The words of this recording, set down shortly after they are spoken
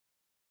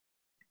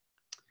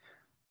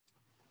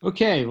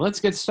Okay,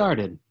 let's get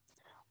started.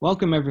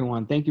 Welcome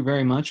everyone. Thank you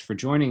very much for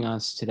joining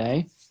us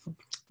today.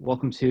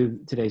 Welcome to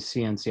today's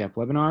CNCF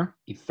webinar,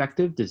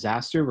 Effective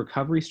Disaster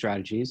Recovery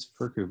Strategies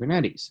for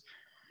Kubernetes.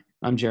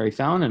 I'm Jerry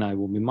Fallon and I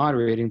will be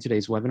moderating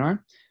today's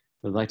webinar.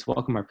 I'd like to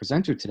welcome our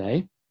presenter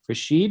today,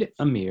 Rasheed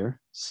Amir,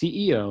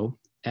 CEO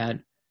at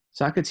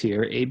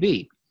Stakater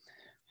AB.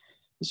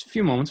 Just a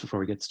few moments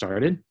before we get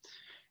started.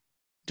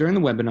 During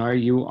the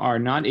webinar, you are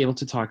not able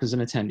to talk as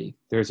an attendee.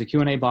 There's a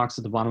Q&A box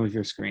at the bottom of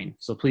your screen,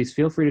 so please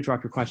feel free to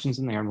drop your questions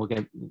in there and we'll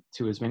get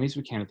to as many as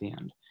we can at the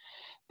end.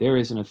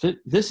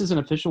 This is an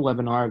official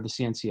webinar of the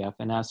CNCF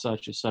and as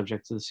such is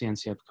subject to the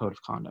CNCF Code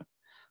of Conduct.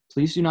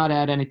 Please do not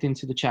add anything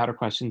to the chat or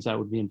questions that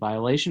would be in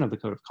violation of the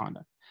Code of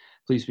Conduct.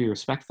 Please be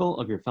respectful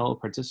of your fellow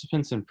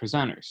participants and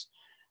presenters.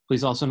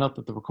 Please also note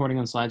that the recording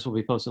and slides will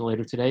be posted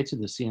later today to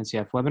the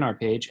CNCF webinar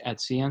page at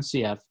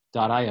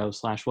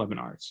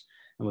cncf.io/webinars.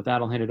 And with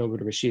that, I'll hand it over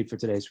to Rasheed for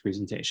today's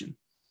presentation.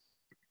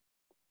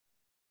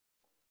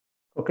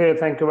 Okay,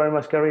 thank you very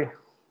much, Gary.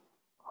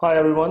 Hi,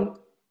 everyone.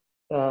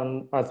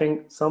 I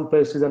think some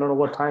places, I don't know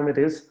what time it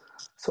is.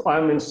 So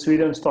I'm in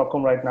Sweden,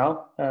 Stockholm right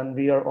now, and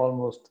we are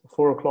almost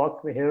 4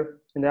 o'clock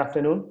here in the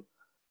afternoon.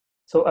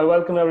 So I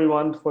welcome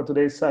everyone for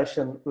today's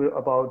session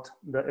about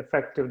the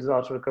effective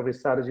disaster recovery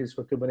strategies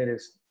for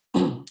Kubernetes.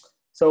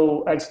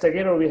 So at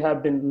Stakater, we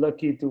have been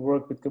lucky to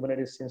work with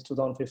Kubernetes since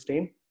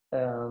 2015.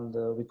 And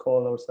we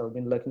call ourselves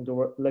being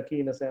lucky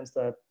in a sense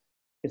that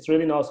it's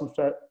really an awesome,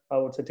 I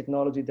would say,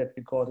 technology that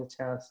we got a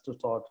chance to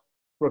start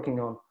working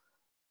on.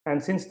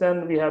 And since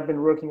then, we have been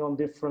working on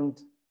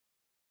different,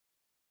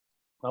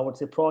 I would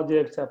say,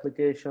 projects,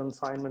 applications,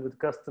 assignment with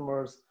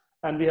customers,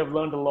 and we have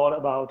learned a lot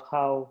about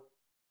how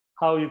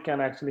you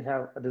can actually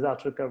have a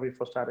disaster recovery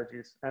for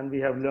strategies. And we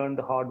have learned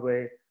the hard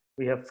way.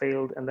 We have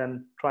failed and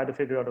then tried to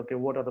figure out, okay,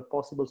 what are the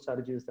possible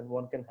strategies that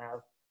one can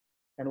have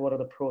and what are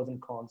the pros and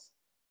cons.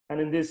 And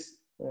in this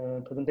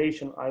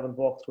presentation, I will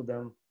walk through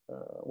them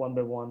one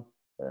by one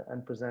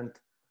and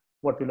present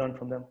what we learned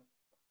from them.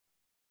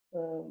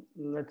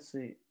 Let's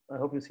see, I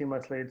hope you see my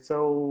slide.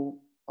 So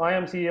I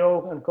am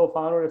CEO and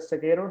co-founder at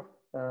Stakater.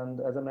 And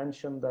as I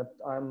mentioned that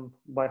I'm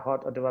by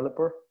heart a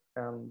developer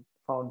and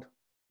found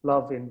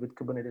love with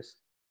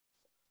Kubernetes.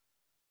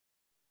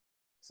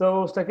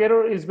 So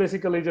Stakater is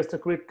basically just a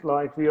quick,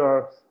 we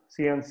are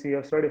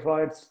CNCF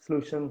certified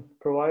solution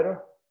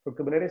provider for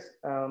Kubernetes.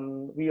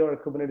 We are a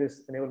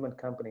Kubernetes enablement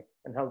company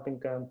and helping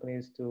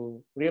companies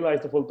to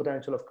realize the full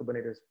potential of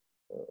Kubernetes.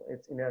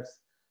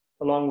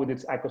 Along with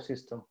its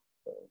ecosystem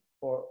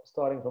for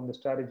starting from the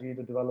strategy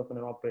to development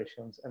and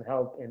operations and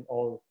help in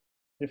all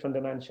different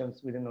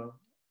dimensions within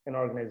an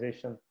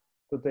organization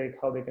to take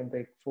how they can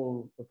take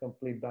full or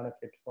complete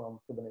benefit from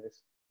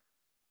Kubernetes.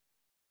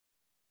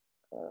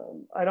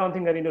 I don't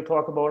think I need to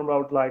talk about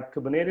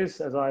Kubernetes,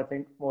 as I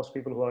think most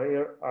people who are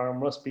here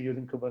must be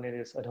using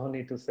Kubernetes. I don't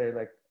need to say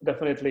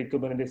definitely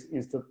Kubernetes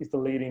is the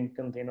leading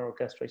container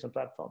orchestration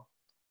platform.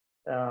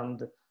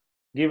 And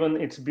given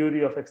its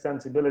beauty of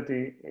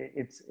extensibility,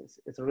 it's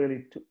a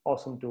really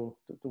awesome tool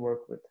to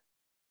work with.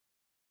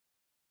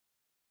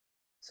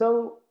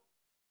 So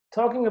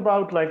talking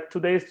about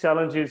today's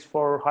challenges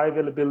for high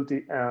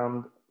availability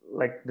and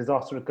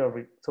disaster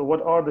recovery. So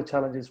what are the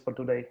challenges for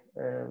today?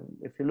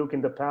 If you look in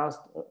the past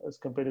as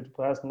compared to the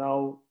past,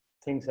 now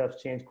things have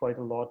changed quite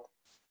a lot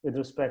with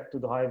respect to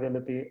the high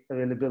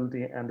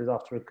availability and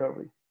disaster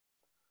recovery.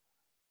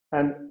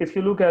 And if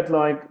you look at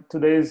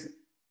today's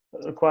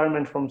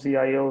requirement from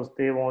CIOs,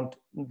 they want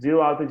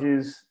zero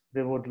outages.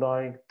 They would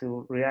like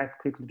to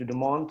react quickly to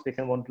demand. They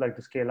can want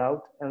to scale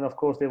out. And of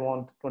course they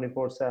want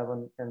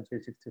 24/7 and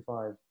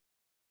 365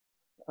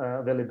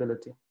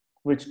 availability,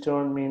 which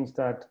turn means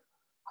that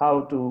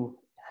how to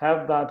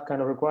have that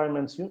kind of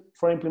requirements.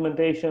 For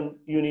implementation,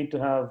 you need to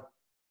have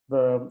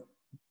the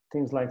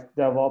things like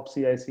DevOps,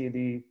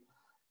 CI/CD,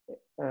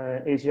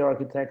 AGI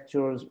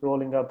architectures,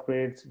 rolling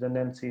upgrades,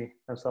 redundancy,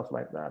 and stuff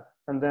like that.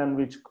 And then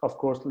which, of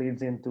course,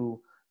 leads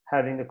into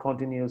having a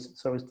continuous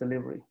service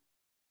delivery.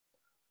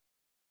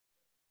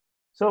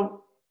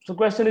 So the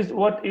question is,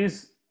 what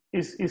is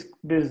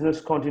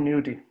business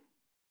continuity?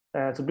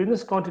 So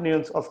business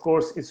continuance, of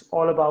course, is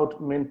all about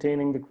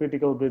maintaining the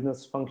critical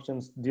business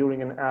functions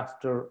during and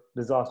after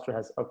disaster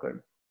has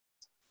occurred.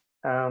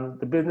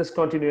 The business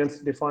continuance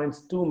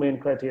defines two main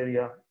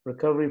criteria: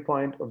 recovery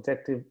point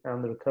objective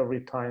and the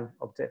recovery time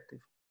objective.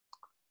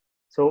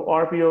 So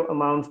RPO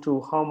amounts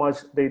to how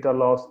much data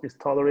loss is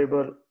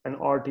tolerable, and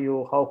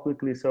RTO, how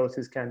quickly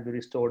services can be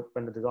restored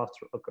when the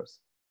disaster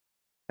occurs.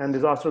 And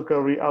disaster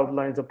recovery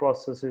outlines the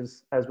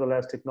processes as well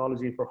as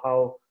technology for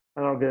how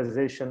an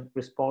organization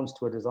responds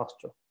to a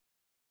disaster.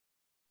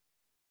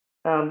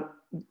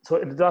 So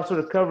a disaster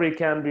recovery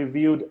can be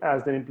viewed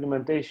as the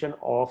implementation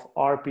of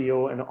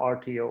RPO and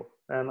RTO.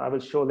 And I will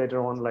show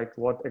later on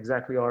what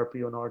exactly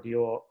RPO and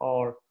RTO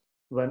are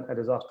when a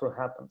disaster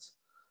happens.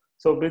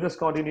 So business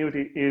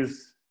continuity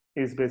is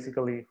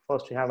basically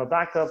first you have a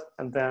backup,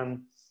 and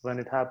then when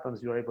it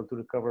happens, you're able to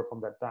recover from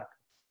that backup.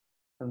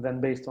 And then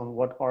based on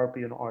what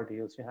RPO and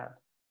RTOs you had.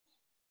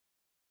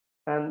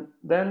 And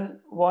then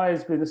why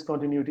is business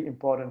continuity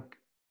important?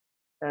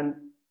 And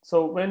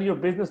so when your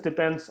business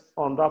depends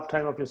on the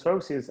uptime of your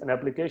services and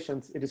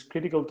applications, it is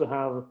critical to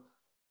have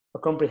a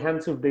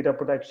comprehensive data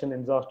protection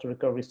and disaster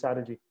recovery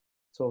strategy.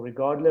 So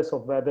regardless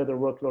of whether the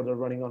workloads are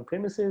running on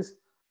premises,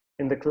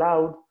 in the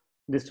cloud,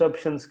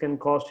 disruptions can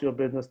cost your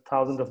business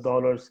thousands of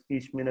dollars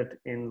each minute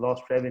in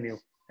lost revenue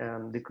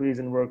and decrease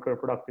in worker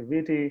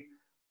productivity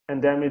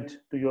and damage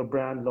to your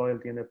brand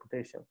loyalty and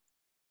reputation.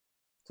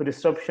 So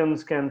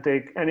disruptions can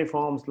take any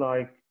forms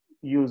like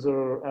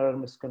user error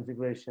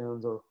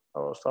misconfigurations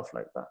or stuff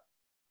like that.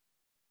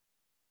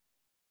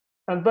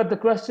 But the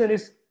question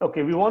is,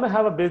 okay, we want to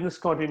have a business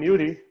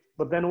continuity,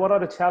 but then what are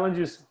the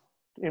challenges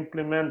to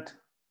implement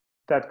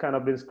that kind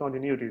of business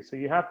continuity? So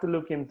you have to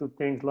look into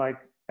things like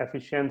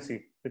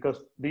efficiency,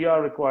 because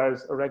DR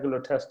requires a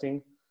regular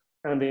testing,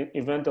 and in the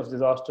event of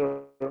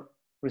disaster,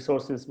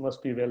 resources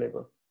must be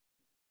available.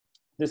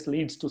 This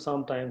leads to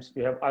sometimes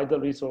you have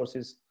idle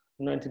resources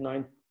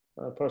 99%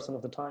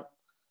 of the time.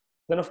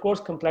 Then of course,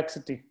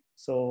 complexity.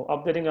 So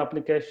updating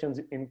applications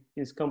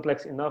is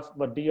complex enough,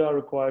 but DR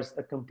requires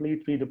a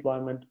complete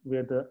redeployment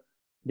where the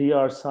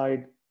DR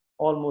side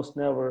almost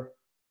never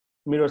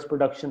mirrors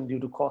production due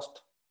to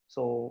cost.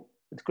 So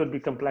it could be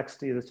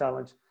complexity is a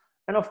challenge.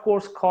 And of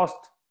course, cost.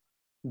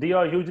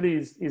 DR usually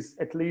is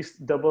at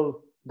least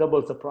double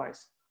the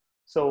price.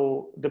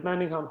 So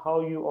depending on how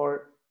you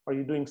are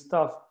you doing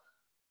stuff,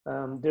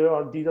 these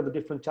are the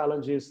different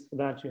challenges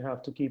that you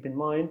have to keep in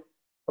mind,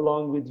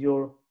 along with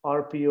your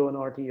RPO and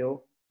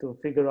RTO, to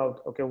figure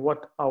out, okay,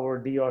 what our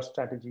DR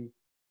strategy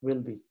will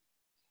be.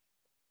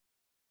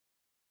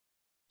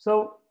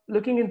 So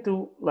looking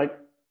into like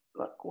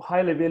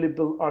highly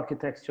available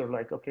architecture,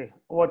 like, okay,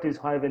 what is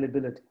high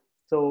availability?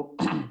 So,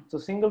 so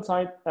single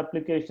site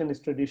application is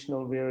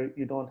traditional, where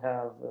you don't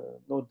have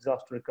no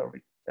disaster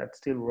recovery. That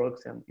still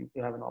works and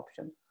you have an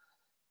option.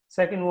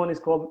 Second one is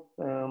called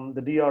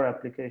the DR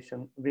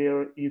application,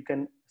 where you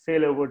can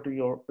fail over to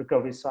your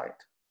recovery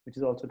site, which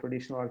is also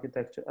traditional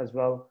architecture as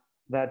well,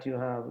 that you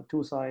have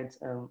two sites,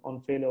 and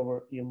on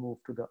failover, you move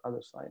to the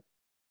other side.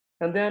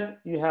 And then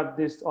you have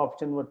this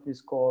option, what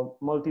is called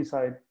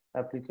multi-site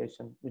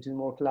application, which is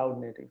more cloud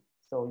native.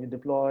 So you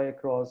deploy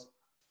across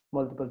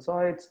multiple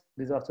sites.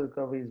 Disaster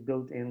recovery is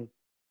built in,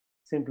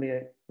 simply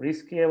a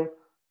rescale.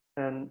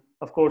 And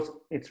of course,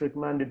 it's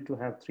recommended to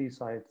have 3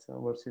 sites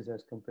versus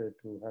as compared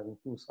to having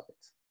 2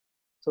 sites.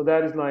 So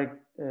that is like,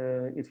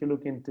 if you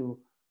look into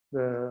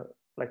the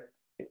like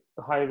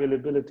high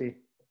availability,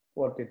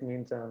 what it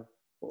means and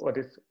what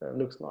it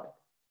looks like.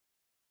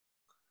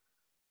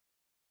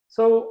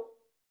 So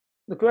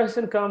the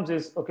question comes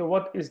is, okay,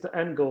 what is the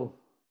end goal?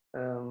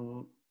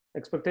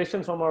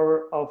 Expectations from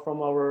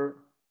our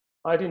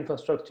IT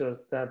infrastructure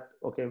that,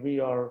 okay,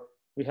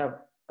 we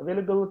have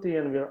availability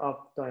and we are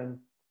uptime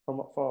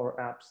for our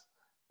apps.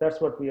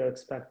 That's what we are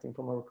expecting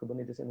from our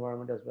Kubernetes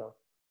environment as well,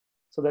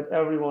 so that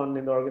everyone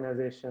in the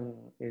organization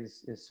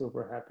is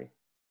super happy.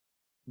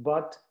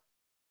 But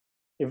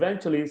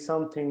eventually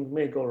something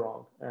may go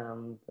wrong,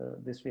 and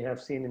this we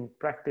have seen in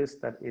practice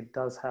that it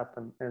does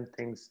happen, and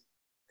things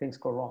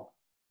go wrong.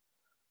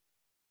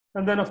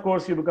 And then of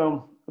course you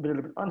become a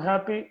little bit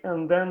unhappy,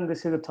 and then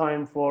this is the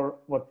time for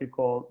what we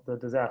call the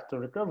disaster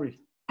recovery.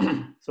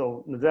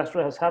 So the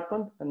disaster has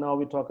happened, and now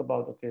we talk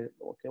about, okay,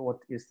 what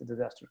is the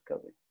disaster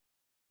recovery?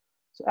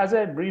 So as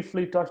I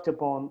briefly touched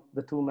upon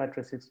the 2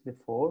 matrices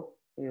before,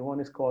 one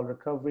is called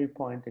recovery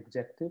point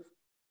objective,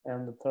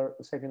 and the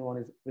second one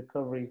is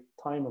recovery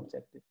time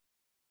objective.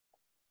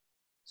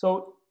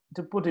 So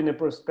to put in a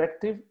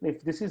perspective,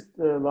 if this is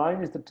the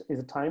line is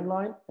a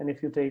timeline, and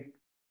if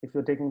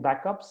you're taking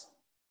backups,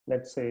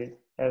 let's say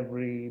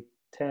every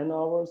 10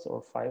 hours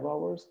or 5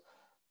 hours,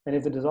 and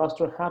if the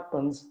disaster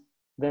happens,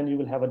 then you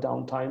will have a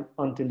downtime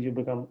until you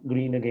become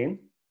green again.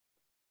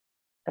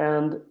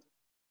 And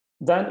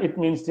then it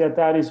means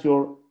that is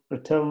your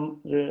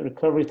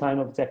recovery time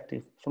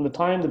objective. From the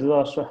time the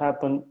disaster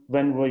happened,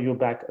 when were you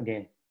back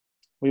again?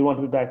 We want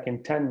to be back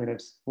in 10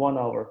 minutes, 1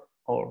 hour,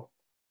 or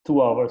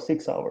 2 hours,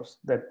 6 hours.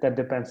 That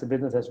depends. The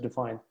business has to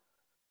define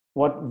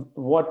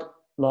what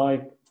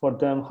like for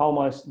them, how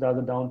much does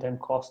the downtime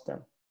cost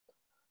them?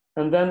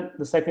 And then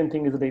the second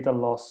thing is the data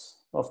loss.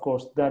 Of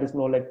course, that is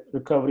more like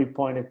recovery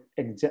point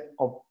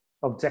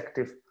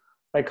objective.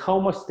 Like how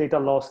much data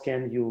loss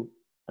can you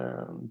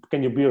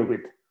bear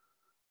with?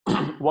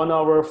 1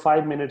 hour,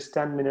 5 minutes,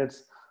 10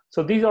 minutes.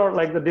 So these are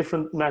like the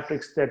different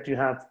metrics that you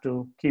have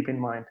to keep in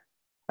mind.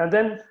 And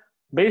then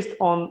based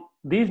on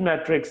these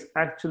metrics,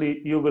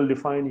 actually, you will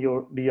define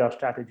your DR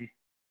strategy.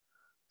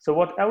 So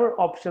whatever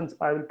options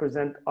I will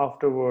present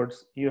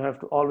afterwards, you have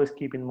to always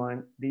keep in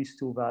mind these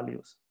 2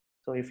 values.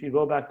 So if you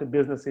go back to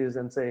businesses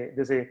and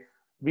they say,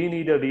 we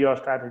need a DR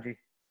strategy.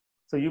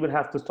 So you will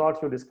have to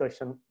start your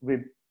discussion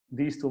with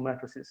these 2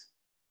 matrices.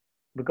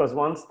 Because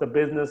once the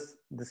business,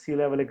 the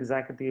C-level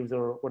executives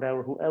or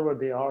whatever, whoever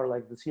they are,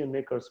 like the decision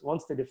makers,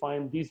 once they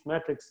define these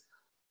metrics,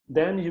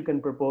 then you can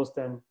propose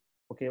them,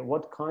 okay,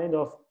 what kind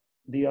of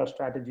DR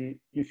strategy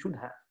you should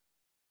have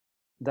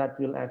that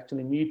will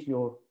actually meet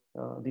your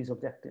these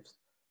objectives.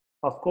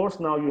 Of course,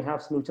 now you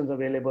have solutions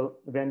available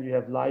when you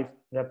have live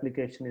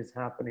replication is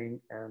happening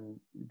and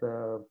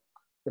the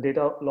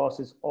data loss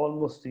is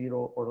almost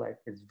zero or like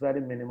it's very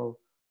minimal.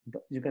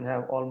 You can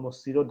have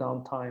almost zero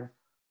downtime.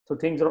 So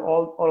things are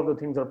all of the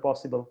things are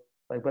possible.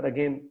 Like, but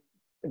again,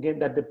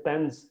 that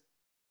depends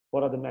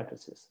what are the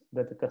matrices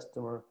that the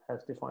customer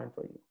has defined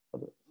for you or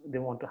they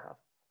want to have.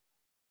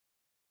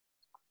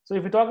 So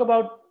if we talk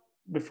about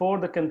before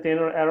the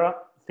container era,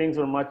 things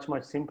were much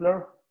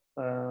simpler.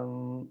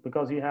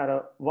 Because you had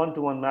a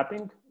one-to-one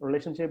mapping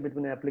relationship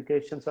between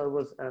application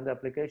servers and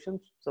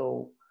applications.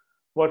 So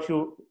what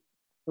you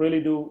really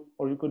do,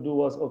 or you could do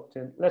was,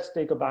 okay, let's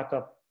take a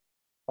backup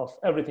of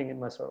everything in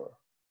my server.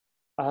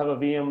 I have a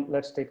VM,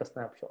 let's take a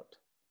snapshot.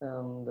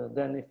 And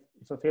then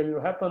if a failure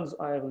happens,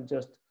 I will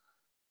just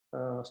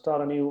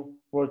start a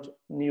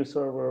new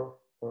server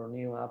or a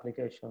new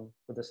application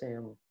with the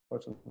same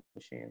virtual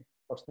machine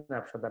or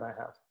snapshot that I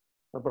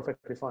have.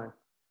 Perfectly fine.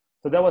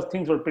 So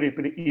things were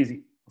pretty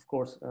easy, of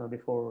course,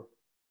 before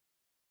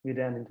we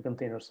ran into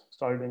containers,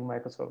 started doing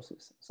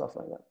microservices, stuff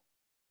like that.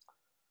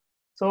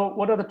 So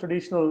what are the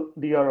traditional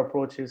DR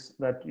approaches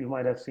that you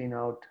might have seen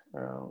out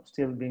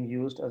still being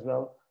used as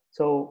well?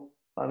 So,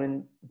 I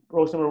mean,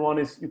 approach number one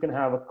is you can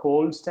have a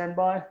cold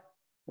standby.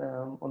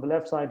 On the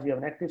left side, you have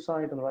an active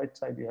side. On the right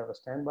side, you have a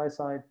standby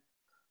side.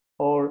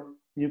 Or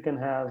you can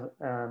have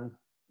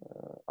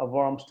a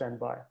warm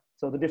standby.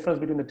 So the difference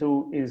between the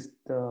two is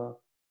the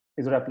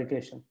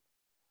replication.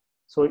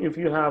 So if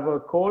you have a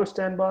cold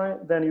standby,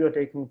 then you are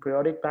taking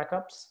periodic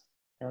backups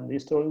and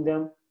restoring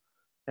them.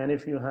 And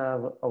if you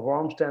have a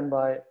warm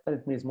standby, then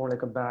it means more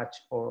like a batch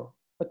or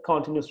a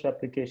continuous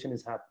replication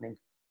is happening.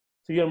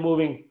 So you're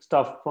moving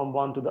stuff from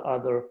one to the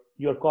other.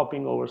 You're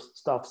copying over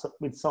stuff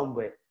with some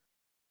way.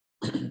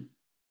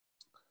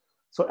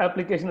 So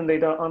application and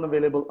data are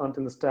unavailable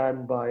until the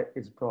standby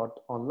is brought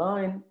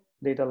online.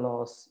 Data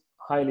loss,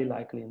 highly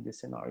likely in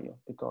this scenario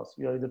because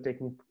you're either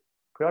taking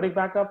periodic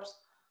backups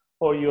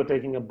or you're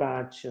taking a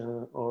batch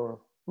or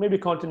maybe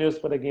continuous,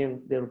 but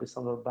again, there will be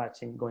some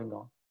batching going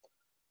on.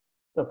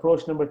 The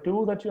approach number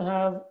two that you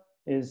have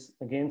is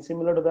again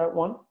similar to that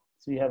one.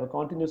 So you have a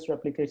continuous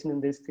replication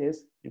in this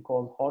case, you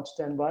call hot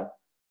standby.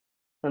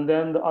 And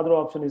then the other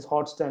option is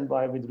hot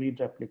standby with read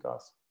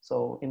replicas.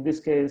 So in this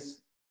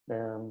case,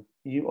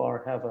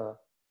 you have a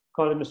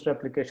continuous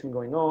replication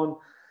going on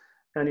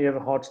and you have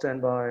a hot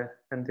standby,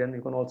 and then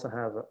you can also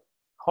have a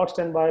hot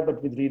standby,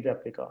 but with read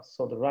replicas.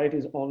 So the write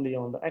is only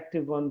on the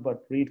active one,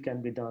 but read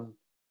can be done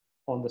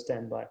on the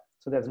standby.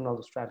 So that's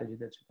another strategy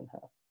that you can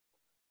have.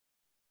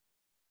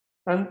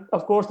 And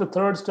of course, the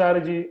third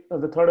strategy,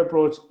 the third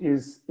approach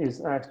is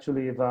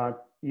actually that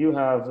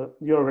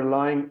you're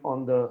relying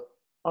on the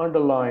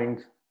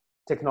underlying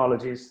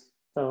technologies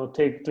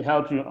to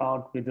help you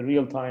out with the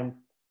real-time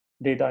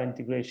data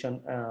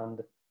integration and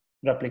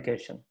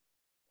replication.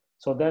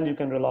 So then you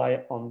can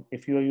rely on,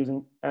 if you're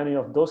using any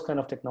of those kind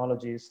of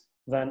technologies,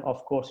 then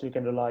of course you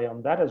can rely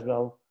on that as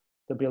well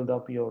to build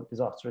up your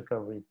disaster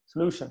recovery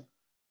solution.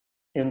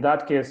 In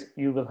that case,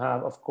 you will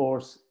have, of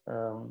course,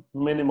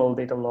 minimal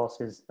data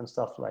losses and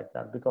stuff like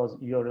that because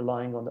you're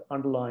relying on the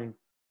underlying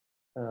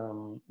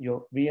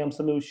your VM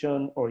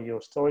solution or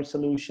your storage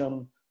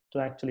solution to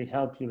actually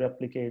help you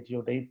replicate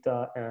your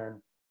data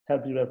and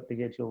help you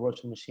replicate your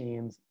virtual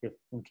machines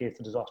in case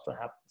the disaster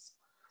happens.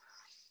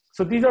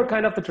 So these are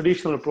kind of the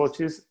traditional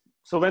approaches.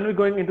 So when we're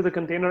going into the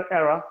container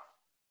era,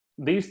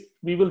 we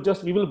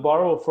will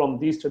borrow from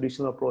these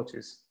traditional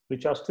approaches,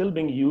 which are still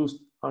being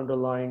used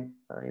underlying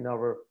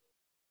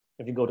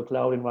if you go to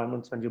cloud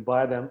environments, when you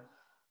buy them,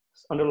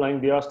 underlying,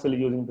 they are still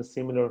using the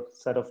similar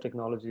set of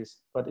technologies,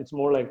 but it's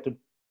more like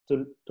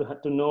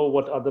to know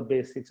what are the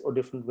basics or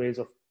different ways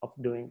of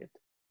doing it.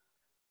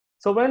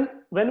 So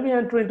when we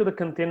enter into the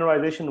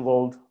containerization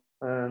world,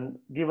 and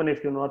given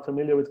if you're not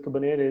familiar with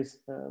Kubernetes,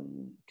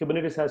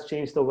 Kubernetes has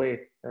changed the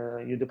way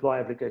you deploy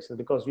applications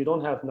because you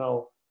don't have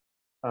now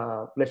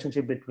a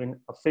relationship between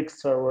a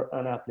fixed server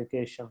and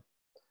application.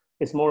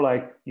 It's more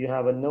like you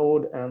have a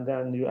node and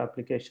then your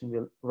application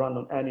will run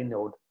on any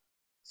node.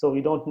 So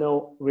you don't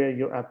know where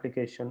your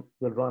application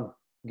will run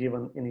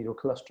given in your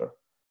cluster.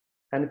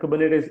 And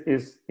Kubernetes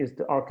is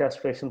the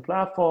orchestration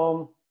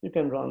platform. You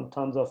can run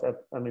tons of,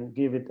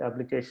 give it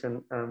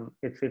application and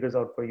it figures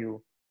out for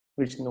you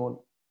which node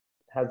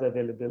has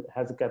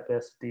the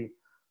capacity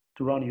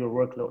to run your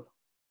workload.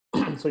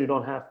 So you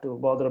don't have to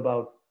bother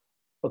about,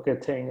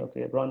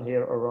 run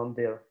here or run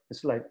there.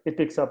 It's like it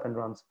picks up and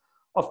runs.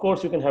 Of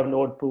course, you can have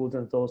node pools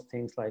and those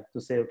things like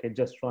to say, okay,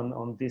 just run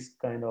on this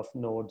kind of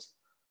nodes.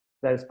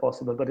 That is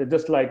possible, but it's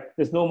just like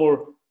there's no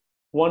more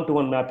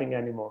one-to-one mapping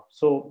anymore.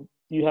 So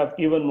you have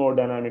even more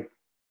dynamic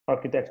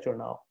architecture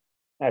now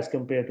as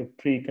compared to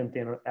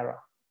pre-container era.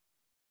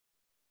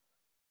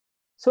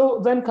 So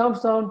then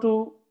comes down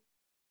to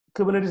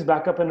Kubernetes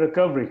backup and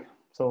recovery.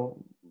 So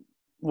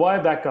why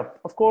backup?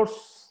 Of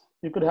course,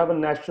 you could have a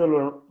natural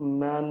or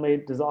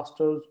man-made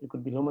disasters. It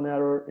could be human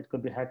error. It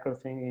could be hacker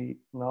thingy,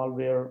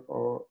 malware,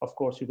 or of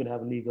course you could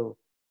have legal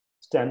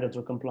standards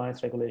or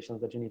compliance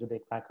regulations that you need to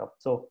take backup.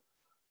 So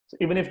So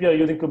even if you're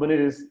using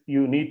Kubernetes,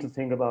 you need to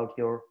think about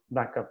your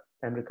backup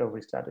and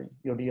recovery strategy,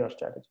 your DR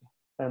strategy.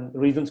 And the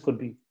reasons could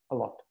be a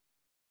lot.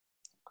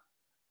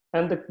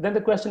 And then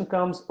the question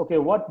comes, okay,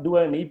 what do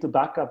I need to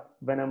back up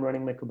when I'm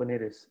running my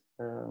Kubernetes?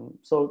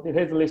 So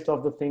here's a list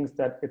of the things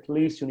that at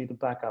least you need to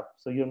back up.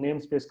 So your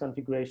namespace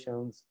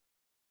configurations,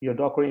 your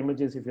Docker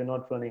images if you're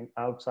not running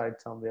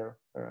outside somewhere,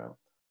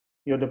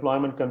 your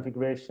deployment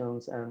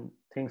configurations and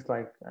things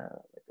like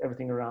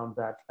everything around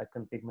that, like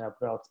config map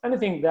routes,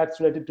 anything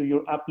that's related to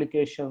your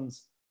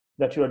applications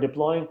that you are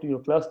deploying to your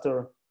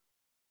cluster,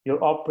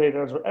 your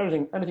operators or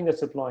anything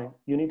that's deploying,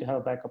 you need to have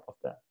a backup of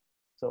that.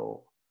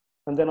 So,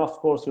 and then of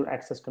course your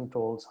access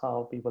controls,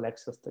 how people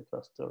access the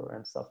cluster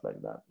and stuff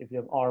like that. If you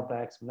have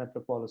RBACs,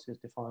 network policies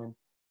defined,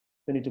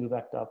 they need to be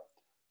backed up.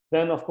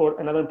 Then of course,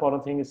 another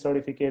important thing is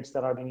certificates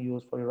that are being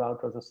used for your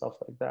routers and stuff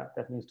like that,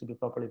 that needs to be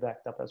properly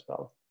backed up as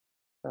well.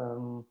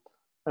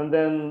 And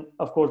then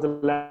of course, the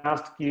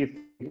last key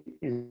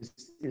is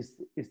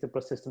the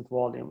persistent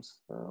volumes.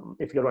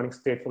 If you're running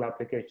stateful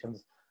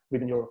applications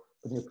within your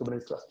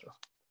Kubernetes cluster.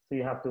 So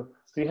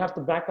you have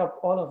to back up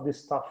all of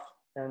this stuff.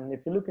 And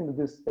if you look into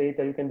this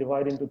data, you can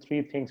divide into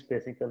three things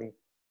basically: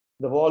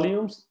 the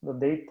volumes, the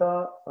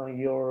data,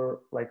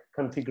 your like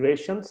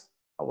configurations,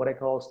 or what I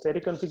call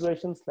static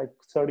configurations, like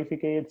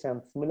certificates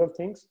and similar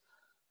things.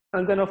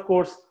 And then of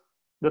course,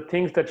 the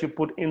things that you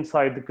put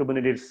inside the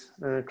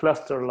Kubernetes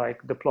cluster,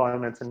 like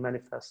deployments and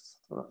manifests,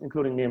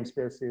 including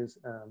namespaces,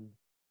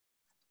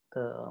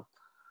 the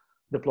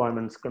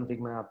deployments, config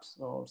maps,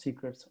 or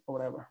secrets, or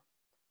whatever.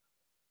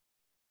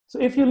 So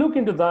if you look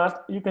into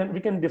that, we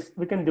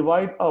can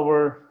divide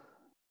our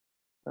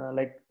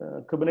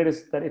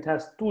Kubernetes, that it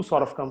has two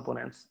sort of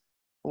components.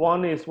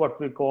 One is what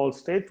we call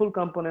stateful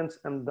components,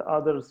 and the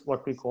other is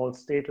what we call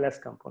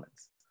stateless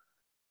components.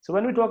 So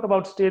when we talk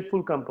about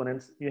stateful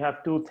components, you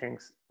have two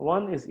things.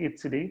 One is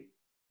etcd.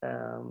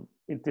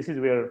 This is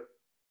where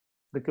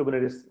the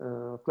Kubernetes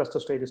cluster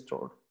state is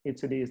stored.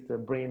 etcd is the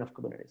brain of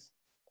Kubernetes.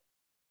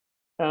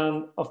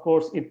 And of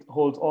course, it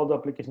holds all the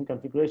application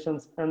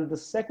configurations. And the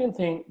second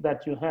thing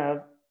that you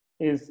have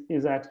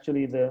is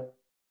actually the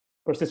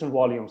persistent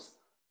volumes.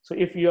 So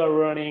if you are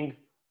running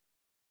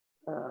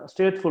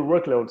stateful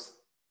workloads,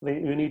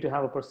 then you need to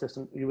have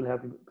you will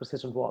have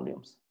persistent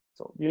volumes.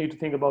 So you need to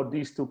think about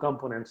these two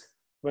components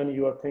when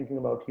you are thinking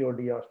about your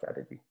DR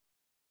strategy.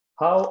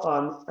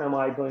 How am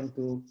I going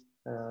to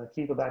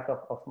keep a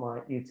backup of my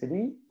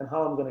etcd, and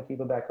how I'm going to keep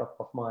a backup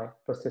of my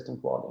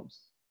persistent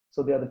volumes?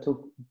 So they are the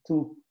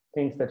two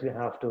things that you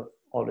have to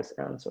always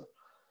answer.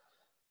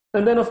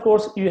 And then of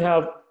course you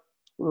have a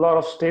lot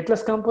of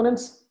stateless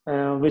components,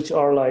 which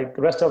are like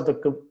the rest of the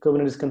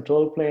Kubernetes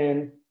control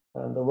plane,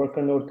 and the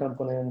worker node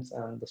components,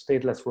 and the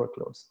stateless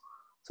workloads.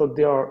 So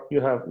you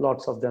have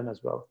lots of them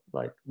as well.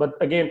 But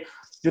again,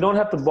 you don't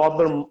have to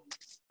bother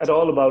at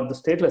all about the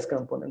stateless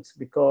components,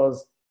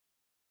 because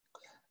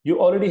you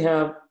already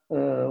have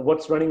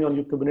what's running on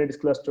your Kubernetes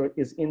cluster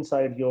is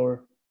inside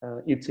your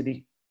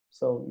etcd.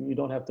 So you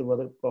don't have to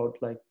worry about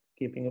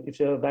keeping it. If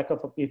you have a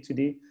backup of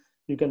etcd,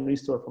 you can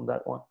restore from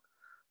that one.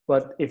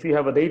 But if you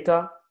have a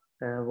data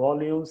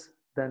volumes,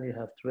 then you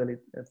have to really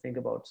think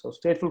about. So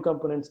stateful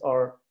components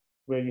are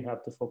where you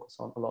have to focus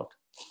on a lot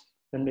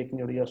when making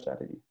your DR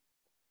strategy.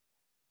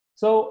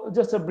 So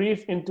just a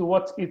brief into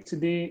what's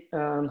etcd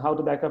and how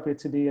to back up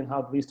etcd and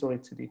how to restore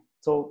etcd.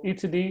 So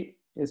etcd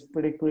is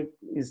pretty quick,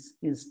 is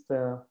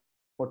the,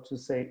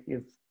 is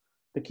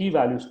the key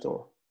value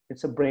store.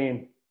 It's a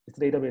brain, it's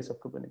the database of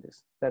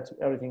Kubernetes. That's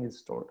everything is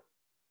stored.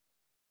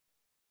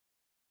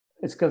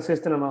 It's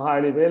consistent and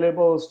highly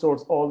available,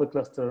 stores all the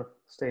cluster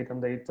state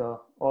and data,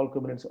 all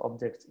Kubernetes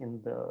objects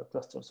in the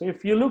cluster. So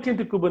if you look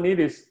into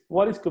Kubernetes,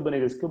 what is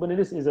Kubernetes?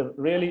 Kubernetes is a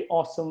really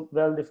awesome,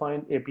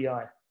 well-defined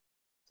API.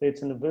 So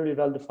it's in a very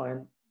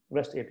well-defined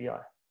REST API,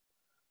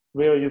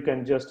 where you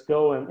can just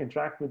go and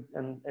interact with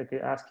and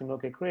ask him,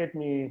 okay, create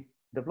me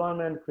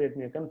deployment, create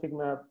me a config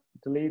map,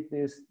 delete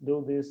this,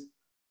 do this.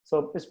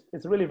 So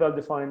it's a really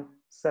well-defined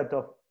set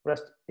of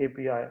REST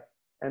API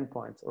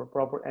endpoints or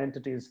proper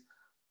entities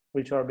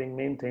which are being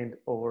maintained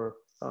over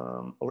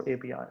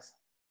APIs.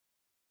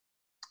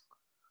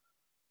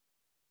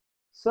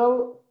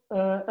 So,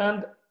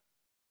 and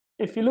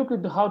if you look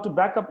at how to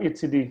back up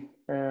etcd,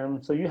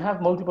 so you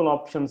have multiple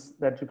options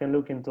that you can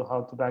look into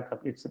how to back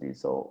up etcd.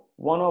 So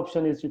one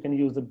option is you can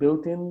use the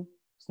built-in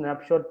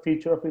snapshot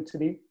feature of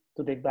etcd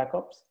to take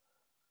backups.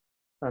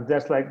 And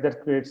that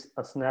creates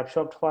a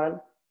snapshot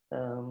file.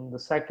 The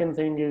second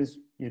thing is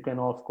you can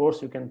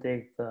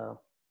take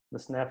the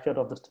snapshot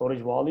of the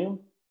storage volume.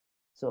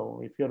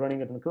 So if you're running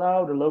it in the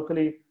cloud or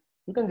locally,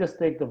 you can just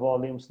take the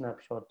volume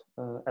snapshot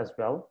as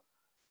well.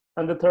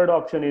 And the third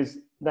option is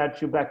that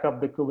you back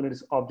up the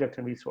Kubernetes object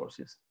and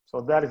resources.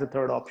 So that is the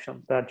third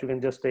option, that you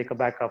can just take a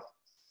backup,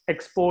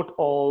 export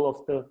all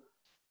of the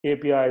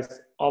APIs,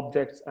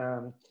 objects,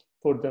 and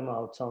put them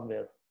out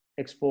somewhere.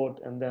 Export,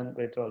 and then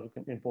later on you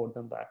can import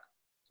them back.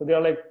 So there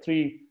are like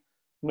three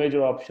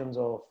major options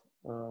of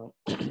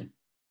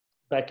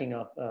backing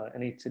up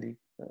an etcd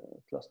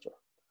cluster.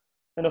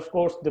 And of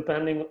course,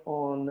 depending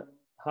on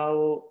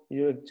how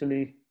you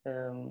actually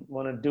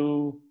want to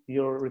do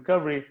your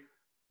recovery,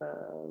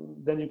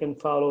 then you can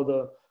follow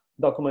the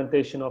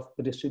documentation of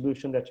the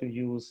distribution that you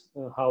use,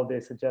 how they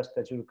suggest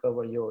that you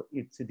recover your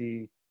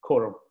etcd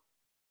quorum.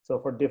 So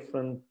for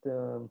different,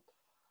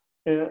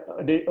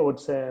 I would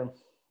say,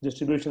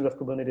 distributions of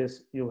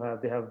Kubernetes,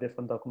 they have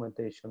different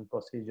documentation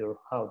procedure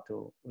how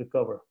to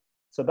recover.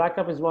 So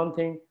backup is one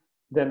thing,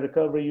 then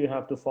recovery, you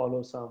have to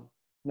follow some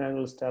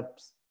manual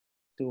steps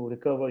to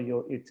recover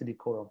your etcd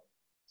quorum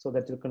so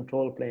that your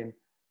control plane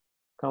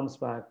comes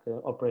back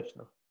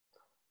operational.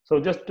 So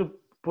just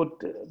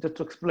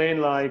to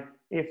explain, like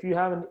if you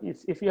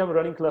have a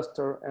running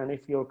cluster and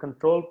if your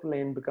control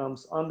plane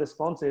becomes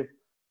unresponsive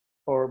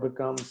or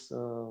becomes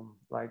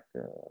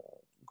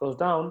goes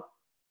down,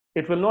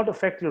 it will not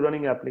affect your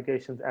running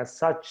applications as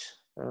such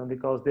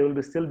because they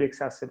will still be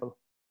accessible,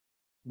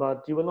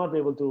 but you will not be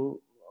able to,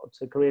 let's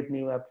say, create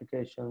new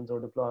applications or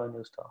deploy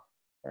new stuff.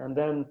 And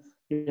then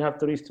you have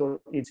to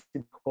restore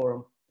etcd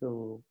quorum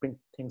to bring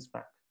things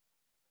back.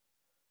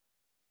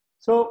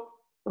 So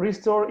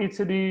restore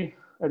etcd,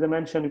 as I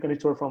mentioned, you can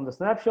restore from the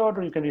snapshot,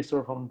 or you can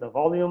restore from the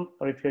volume,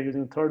 or if you're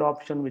using the third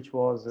option, which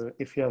was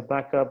if you have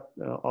backup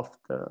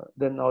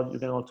then now you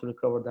can also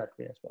recover that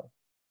way as well.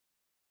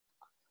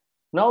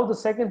 Now the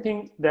second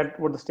thing that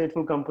were the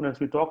stateful components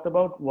we talked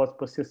about was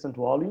persistent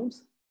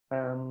volumes.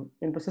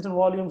 In persistent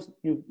volumes,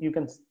 you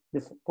can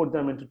put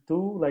them into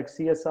two, like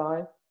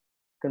CSI,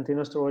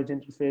 container storage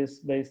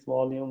interface based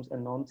volumes,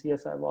 and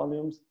non-CSI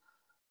volumes.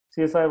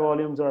 CSI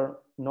volumes are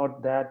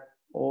not that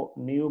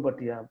new, but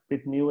yeah, a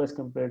bit new as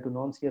compared to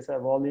non-CSI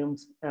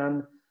volumes.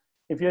 And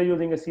if you're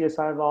using a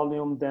CSI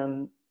volume,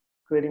 then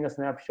creating a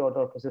snapshot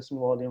or persistent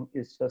volume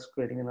is just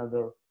creating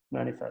another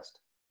manifest,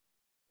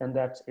 and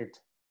that's it.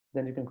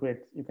 Then you can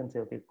say,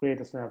 okay,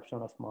 create a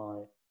snapshot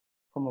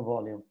from a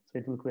volume. So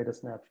it will create a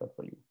snapshot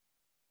for you.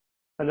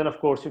 And then of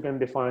course you can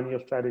define your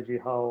strategy,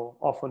 how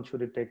often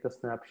should it take the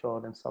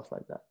snapshot and stuff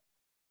like that.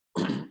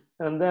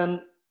 And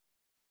then,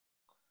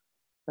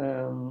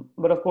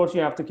 but of course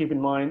you have to keep in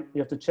mind,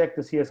 you have to check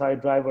the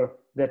CSI driver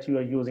that you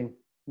are using.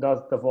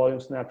 Does the volume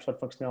snapshot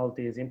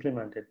functionality is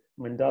implemented?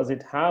 I mean, does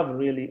it have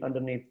really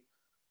underneath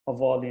a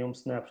volume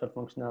snapshot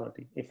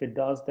functionality? If it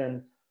does,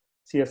 then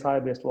CSI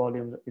based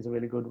volume is a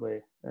really good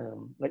way.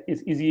 Like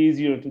it's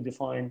easier to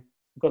define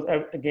because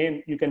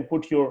again, you can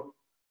put your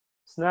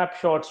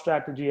snapshot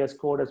strategy as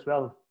code as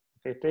well.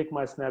 Okay, take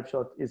my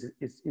snapshot is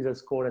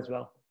as code as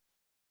well.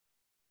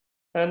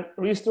 And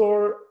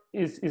restore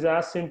is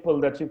as simple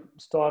that you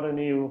start a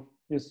new,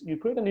 you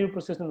create a new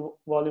persistent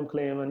volume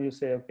claim and you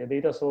say, okay,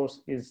 data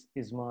source is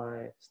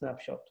my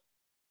snapshot.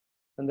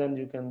 And then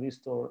you can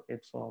restore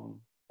it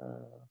from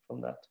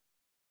that.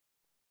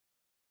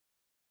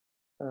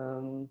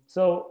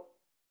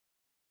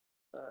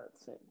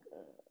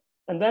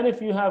 And then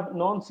if you have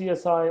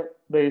non-CSI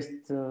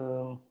based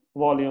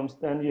volumes,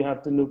 then you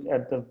have to look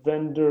at the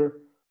vendor,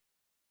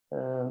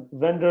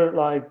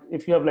 like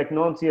if you have like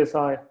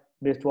non-CSI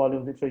based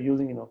volumes that you're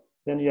using,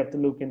 then you have to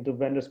look into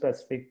vendor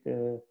specific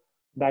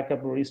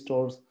backup or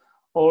restores,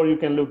 or you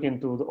can look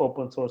into the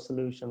open source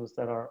solutions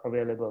that are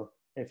available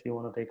if you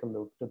want to take a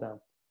look to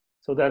them.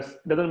 So that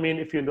doesn't mean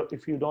if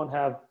you don't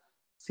have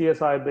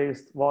CSI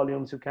based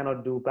volumes, you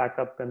cannot do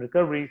backup and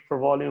recovery for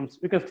volumes.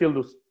 You can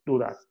still do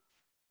that.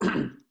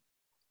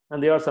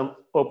 And there are some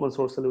open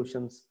source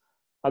solutions.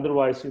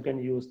 Otherwise, you can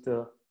use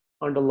the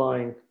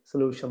underlying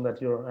solution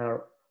that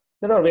are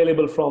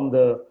available from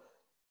the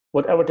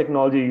whatever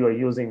technology you are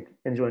using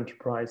in your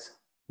enterprise,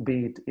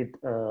 be it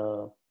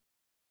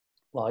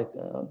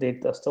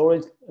data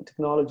storage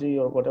technology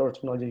or whatever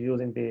technology you're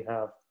using. They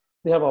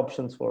have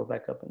options for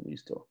backup and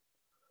restore.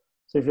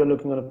 So if you're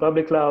looking on the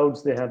public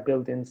clouds, they have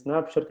built-in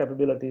snapshot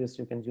capabilities.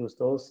 You can use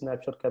those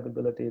snapshot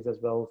capabilities as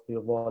well for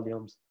your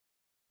volumes.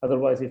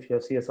 Otherwise, if you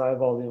have CSI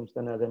volumes,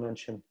 then as I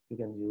mentioned, you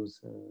can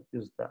use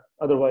that.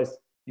 Otherwise,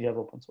 you have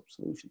open source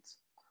solutions.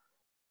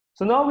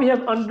 So now we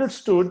have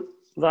understood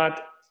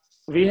that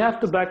we have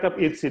to back up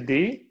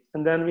etcd,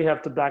 and then we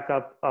have to back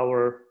up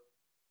our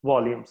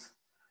volumes.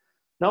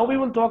 Now we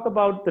will talk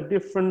about the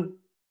different,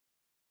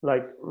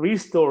 like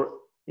restore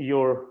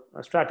your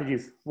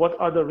strategies. What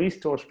are the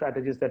restore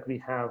strategies that we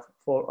have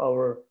for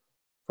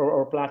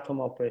our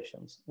platform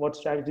operations? What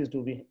strategies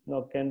do we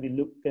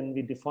can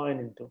we define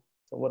into?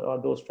 So what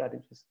are those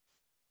strategies?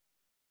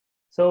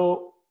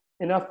 So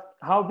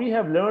how we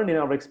have learned in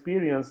our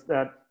experience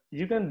that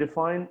you can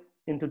define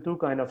into two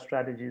kind of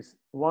strategies.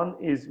 One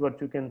is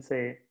what you can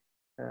say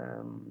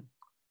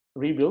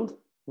rebuild,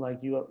 like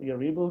you're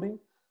rebuilding,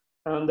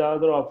 and the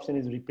other option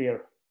is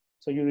repair.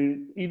 So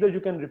either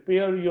you can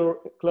repair your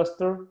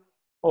cluster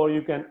or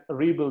you can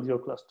rebuild your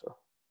cluster.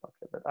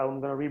 Okay, that I'm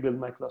going to rebuild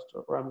my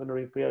cluster, or I'm going to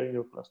repair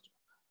your cluster.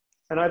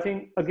 And I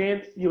think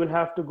again you will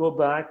have to go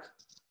back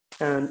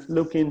and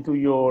look into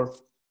your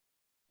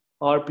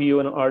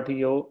RPO and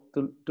RTO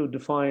to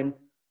define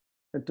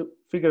and to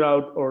figure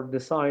out or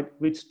decide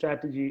which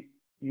strategy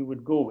you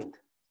would go with.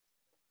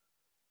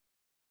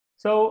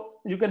 So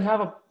you can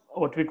have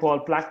what we call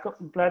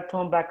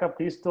platform backup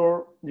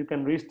restore. You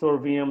can restore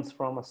VMs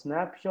from a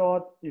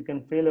snapshot. You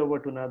can fail over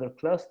to another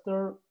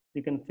cluster.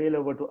 You can fail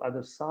over to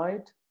other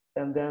site,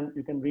 and then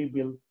you can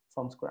rebuild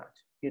from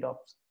scratch,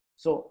 GitOps.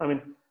 So, I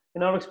mean,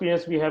 in our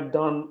experience, we have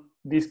done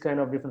these kind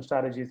of different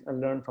strategies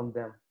and learned from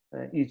them.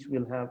 Each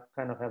will have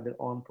their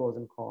own pros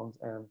and cons,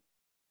 and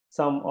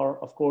some are,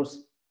 of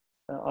course,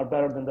 are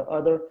better than the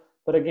other.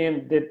 But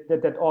again,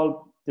 that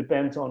all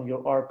depends on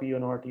your RPO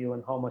and RTO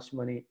and how much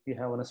money you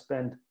have to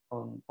spend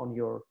on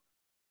your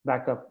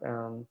backup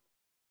and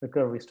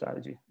recovery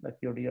strategy, like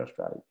your DR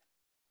strategy.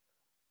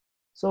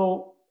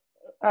 So,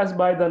 as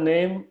by the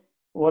name,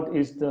 what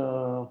is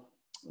the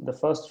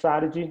first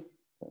strategy?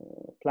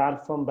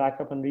 Platform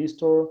backup and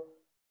restore.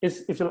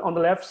 Is if you're on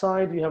the left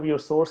side, you have your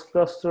source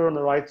cluster. On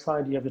the right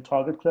side, you have the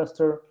target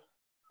cluster,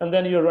 and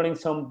then you're running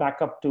some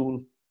backup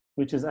tool,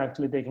 which is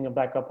actually taking a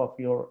backup of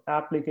your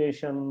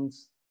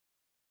applications,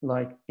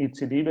 like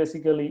etcd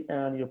basically,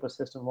 and your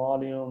persistent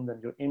volume, then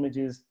your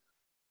images,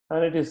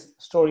 and it is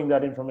storing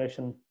that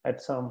information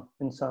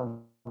in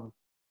some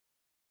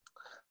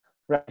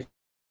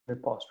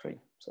repository.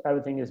 So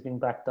everything is being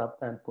backed up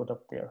and put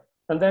up there.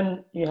 And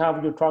then you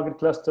have your target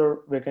cluster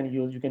where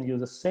you can use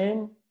the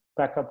same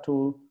backup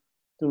tool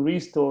to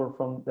restore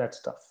from that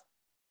stuff.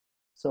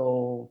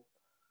 So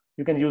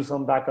you can use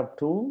some backup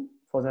tool.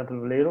 For example,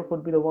 Valero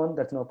could be the one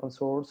that's an open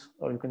source,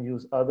 or you can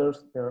use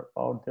others. They're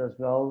out there as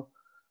well.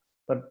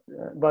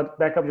 But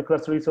back up your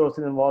cluster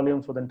resources and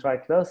volumes for the entire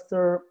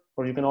cluster,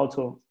 or you can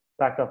also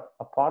back up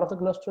a part of the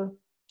cluster.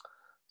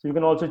 So you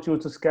can also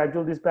choose to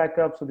schedule this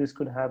backup. So this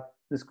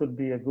could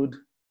be a good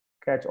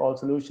catch-all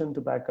solution to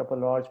back up a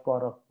large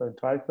part of the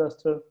entire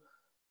cluster.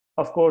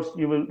 Of course,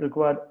 you will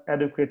require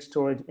adequate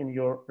storage in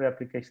your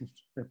replication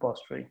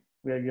repository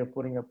where you're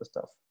putting up the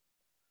stuff.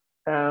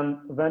 And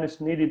when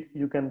it's needed,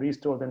 you can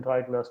restore the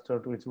entire cluster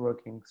to its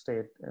working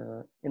state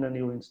in a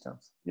new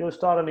instance. You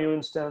start a new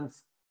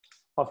instance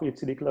of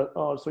etcd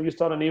cluster, so you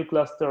start a new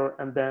cluster,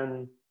 and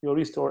then you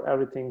restore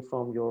everything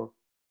from your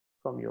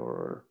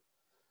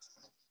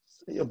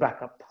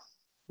backup,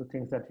 the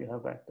things that you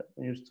have backed up.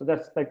 So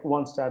that's like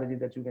one strategy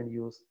that you can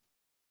use,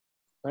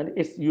 and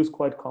it's used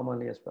quite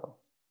commonly as well.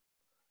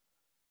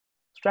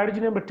 Strategy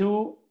number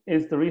 2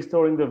 is the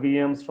restoring the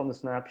VMs from the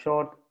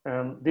snapshot.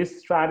 This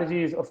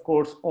strategy is, of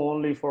course,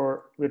 only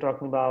for, we're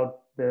talking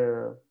about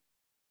your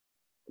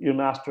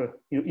master,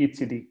 your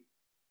etcd.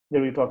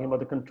 There we're talking about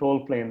the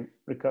control plane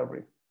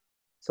recovery.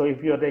 So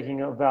if you're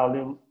taking a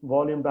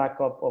volume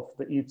backup of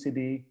the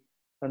etcd,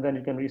 and then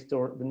you can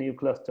restore the new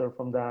cluster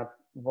from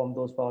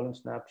those volume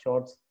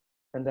snapshots,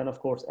 and then of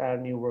course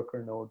add new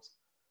worker nodes.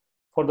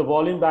 For the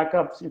volume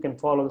backups, you can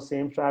follow the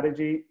same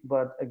strategy,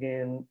 but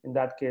again, in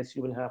that case,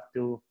 you will have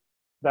to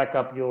back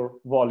up your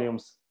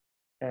volumes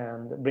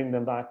and bring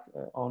them back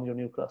on your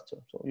new cluster.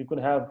 So you could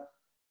have,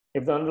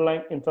 if the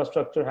underlying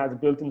infrastructure has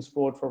built-in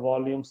support for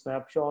volume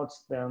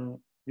snapshots, then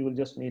you will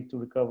just need to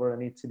recover an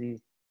etcd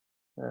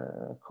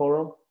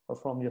quorum or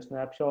from your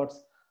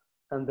snapshots,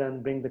 and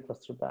then bring the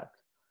cluster back.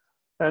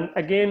 And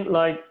again,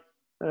 like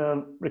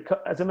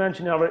as I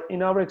mentioned,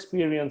 in our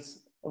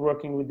experience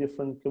working with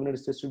different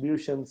Kubernetes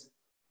distributions,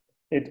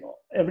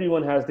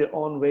 everyone has their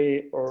own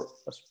way, or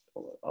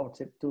I would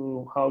say,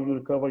 to how you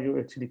recover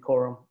your etcd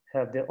quorum,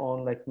 have their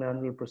own like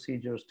manual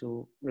procedures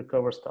to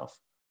recover stuff.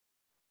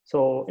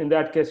 So in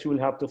that case, you will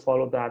have to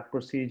follow that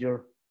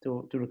procedure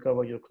to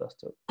recover your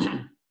cluster,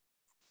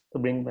 to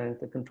bring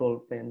back the control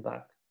plane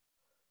back.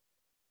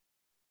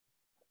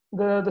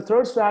 The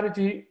third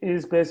strategy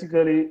is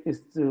basically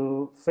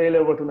to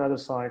failover to another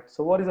site.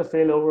 So what is a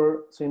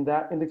failover? So in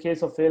the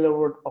case of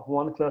failover of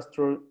one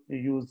cluster, you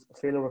use a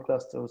failover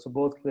cluster. So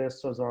both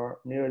clusters are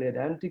nearly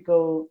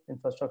identical,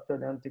 infrastructure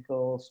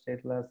identical,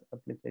 stateless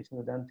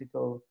applications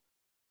identical.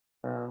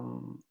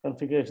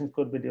 Configurations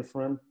could be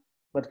different,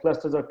 but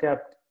clusters are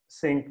kept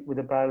synced with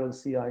a parallel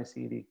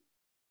CI/CD.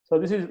 So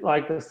this is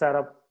like the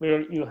setup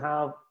where you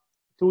have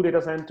 2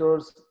 data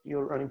centers,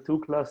 you're running 2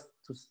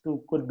 clusters,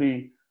 could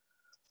be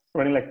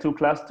running like 2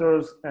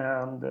 clusters,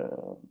 and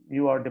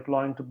you are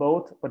deploying to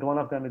both, but one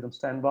of them is on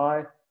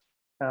standby,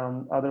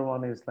 and other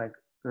one is like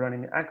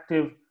running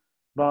active.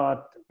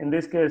 But in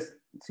this case,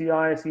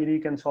 CI/CD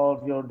can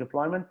solve your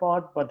deployment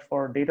part, but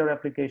for data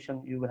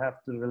replication, you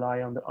have to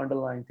rely on the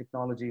underlying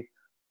technology.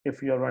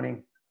 If you are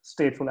running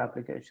stateful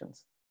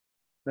applications,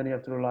 then you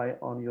have to rely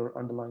on your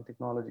underlying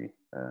technology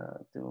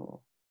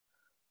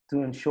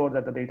to ensure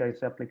that the data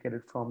is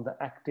replicated from the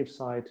active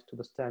side to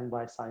the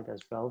standby side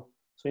as well.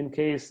 So in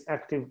case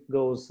active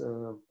goes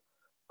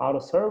out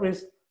of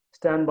service,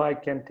 standby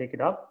can take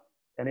it up.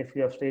 And if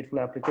you have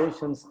stateful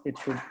applications,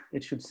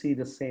 it should see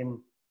the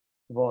same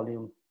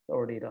volume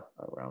or data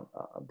around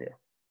up there.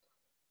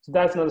 So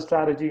that's another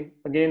strategy.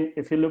 Again,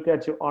 if you look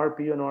at your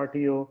RPO and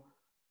RTO,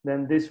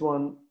 then this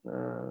one,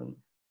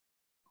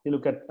 you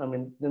look at,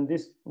 then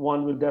this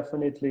one will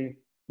definitely,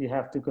 you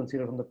have to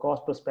consider from the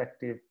cost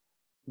perspective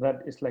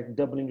that it's like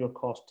doubling your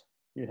cost.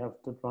 You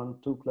have to run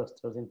 2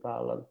 clusters in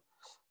parallel,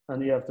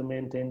 and you have to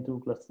maintain 2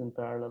 clusters in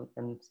parallel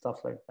and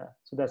stuff like that.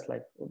 So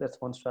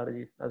that's one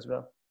strategy as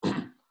well.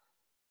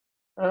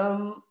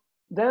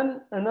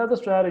 Then another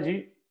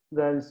strategy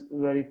that is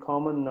very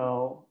common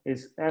now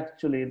is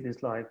actually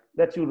this, like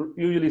that you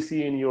usually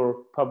see in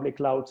your public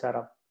cloud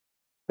setup,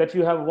 that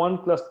you have one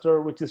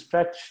cluster which is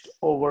stretched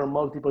over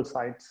multiple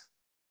sites.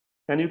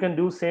 And you can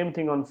do same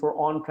thing for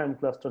on-prem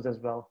clusters as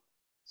well.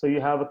 So you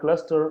have a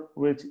cluster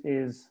which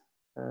is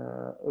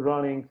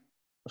running,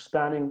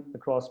 spanning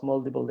across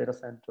multiple data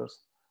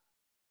centers.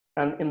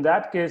 And in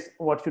that case,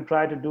 what you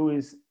try to do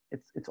is,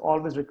 it's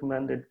always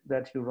recommended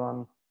that you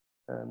run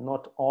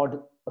not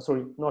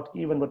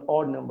even, but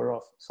odd number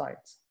of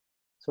sites.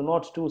 So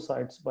not 2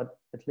 sites, but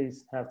at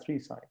least have 3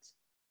 sites,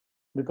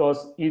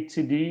 because each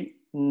CD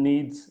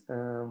needs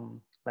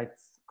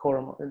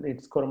quorum.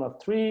 It's quorum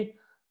of 3,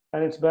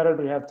 and it's better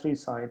to have 3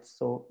 sites.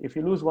 So if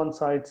you lose 1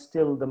 site,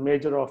 still the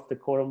major of the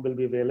quorum will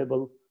be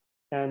available,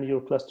 and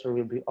your cluster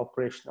will be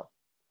operational.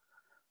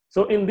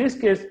 So in this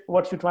case,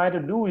 what you try to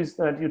do is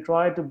that you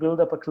try to build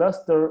up a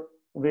cluster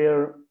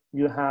where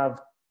you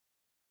have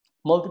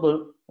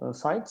multiple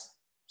sites.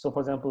 So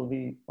for example,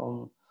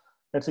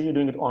 let's say you're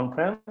doing it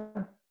on-prem,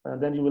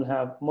 then you will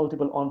have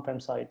multiple on-prem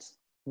sites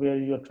where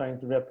you're trying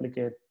to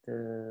replicate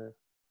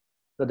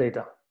the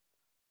data.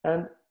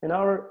 And in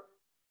our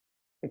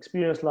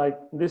experience, like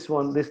this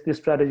one, this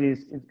strategy,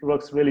 it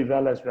works really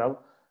well as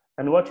well.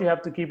 And what you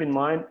have to keep in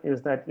mind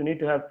is that you need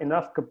to have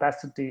enough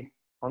capacity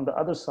on the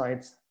other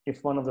sites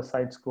if one of the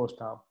sites goes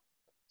down.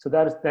 So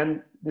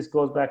this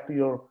goes back to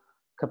your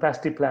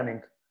capacity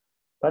planning.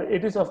 But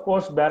it is of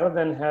course better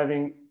than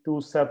having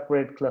 2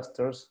 separate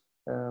clusters.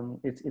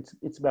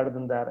 It's better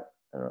than that,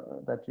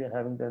 that you're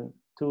having then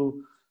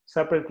 2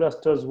 separate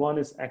clusters. One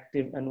is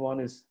active and one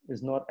is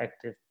not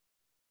active.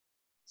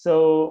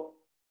 So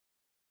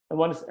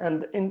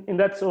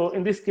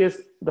in this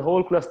case, the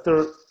whole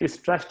cluster is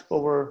stretched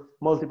over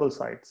multiple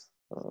sites,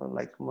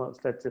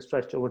 let's say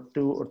stretched over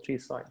 2 or 3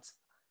 sites.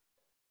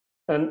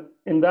 And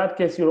in that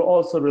case, you're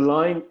also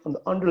relying on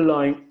the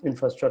underlying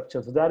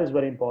infrastructure. So that is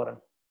very important.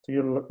 So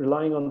you're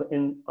relying on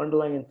the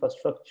underlying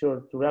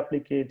infrastructure to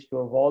replicate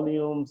your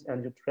volumes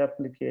and to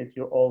replicate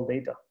your all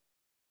data.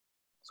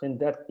 So in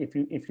that, if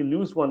you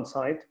lose 1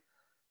 site,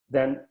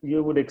 then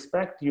you would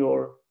expect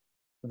your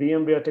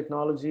VMware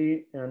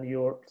technology and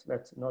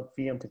that's not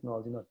VM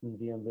technology, not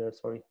VMware,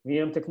 sorry,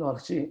 VM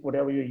technology,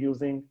 whatever you're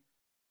using,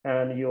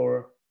 and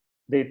your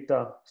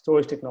data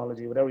storage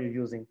technology, whatever you're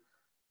using,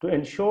 to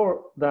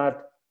ensure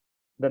that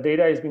the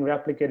data is being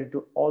replicated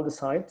to all the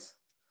sites,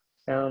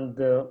 and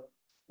the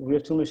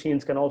virtual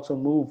machines can also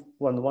move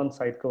when 1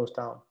 site goes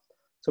down.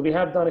 So we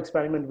have done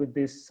experiment with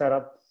this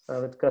setup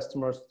with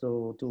customers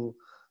to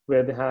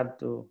where they had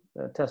to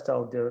test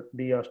out their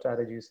DR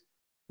strategies,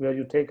 where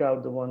you take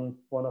out the one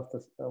of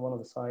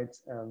the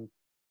sites, and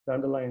the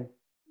underlying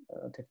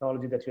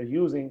technology that you're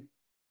using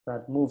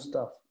that moves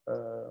stuff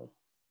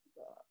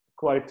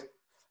quite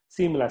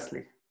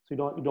seamlessly. So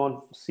you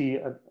don't see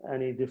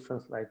any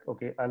difference, like,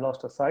 okay, I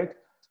lost a site,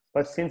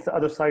 but since the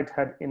other site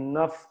had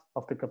enough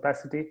of the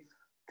capacity,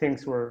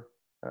 things were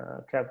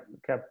kept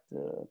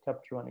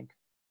running.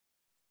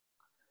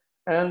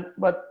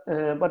 But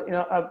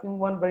I think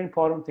one very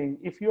important thing,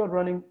 if you are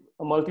running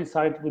a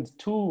multi-site with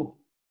 2,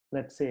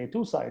 let's say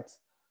 2 sites,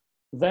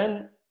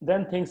 then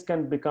things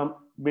can become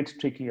a bit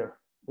trickier,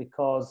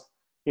 because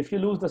if you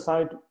lose the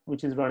site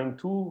which is running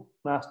 2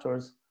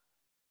 masters,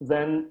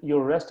 then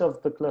your rest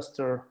of the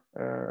cluster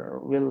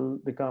will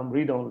become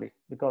read-only,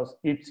 because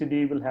each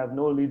CD will have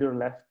no leader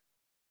left,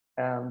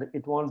 and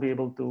it won't be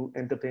able to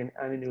entertain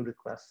any new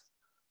requests.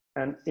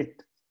 And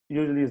it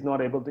usually is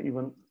not able to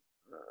even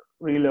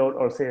reload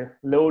or say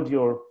load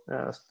your,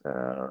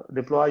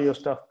 deploy your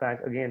stuff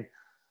back again,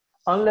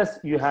 unless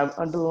you have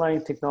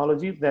underlying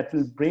technology that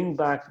will bring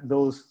back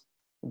the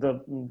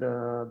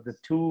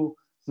 2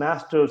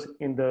 masters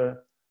in the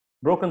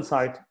broken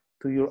site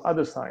to your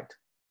other site.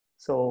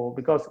 So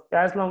because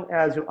as long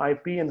as your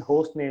IP and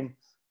host name,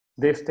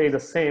 they stay the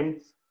same,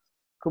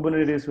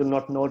 Kubernetes will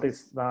not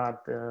notice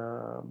that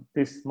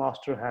this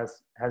master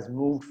has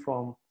moved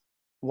from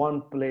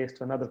one place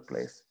to another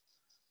place,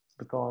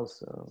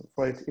 because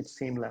for it, it's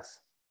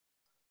seamless.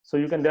 So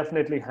you can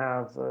definitely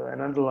have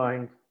an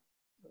underlying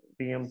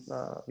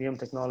VM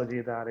technology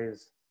that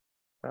is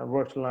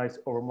virtualized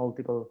over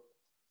multiple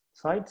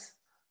sites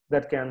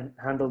that can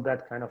handle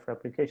that kind of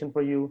replication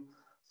for you,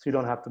 so you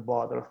don't have to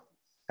bother.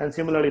 And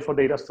similarly for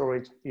data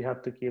storage, you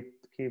have to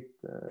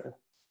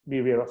be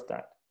aware of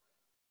that.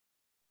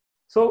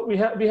 So we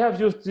have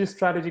used this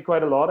strategy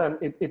quite a lot, and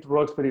it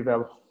works pretty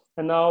well.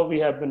 And now we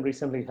have been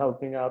recently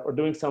helping out or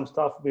doing some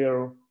stuff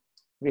where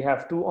we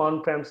have 2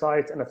 on-prem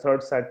sites and a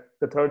third site.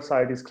 The third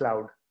site is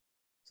cloud.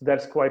 So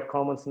that's quite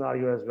common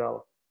scenario as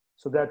well.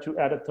 So that you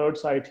add a third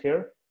site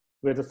here,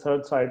 where the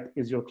third site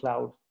is your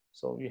cloud.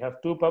 So you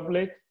have 2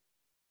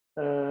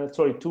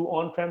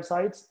 on-prem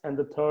sites, and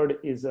the third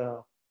is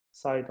a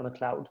site on a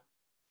cloud.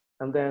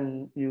 And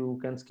then you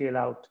can scale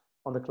out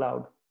on the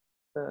cloud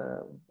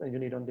and you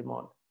need on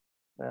demand.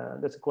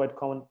 That's a quite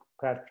common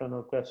pattern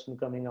or question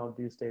coming out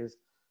these days,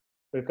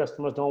 where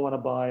customers don't want to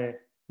buy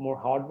more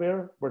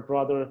hardware, but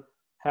rather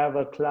have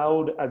a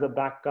cloud as a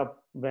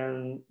backup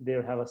when they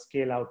have a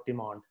scale out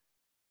demand.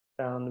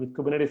 And with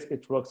Kubernetes,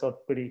 it works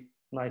out pretty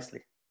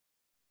nicely.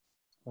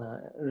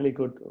 Really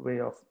good way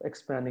of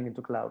expanding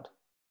into cloud.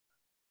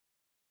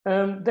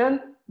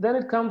 Then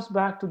it comes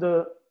back to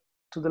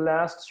the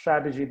last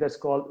strategy that's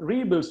called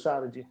rebuild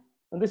strategy.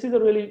 And this is a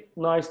really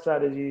nice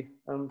strategy.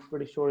 I'm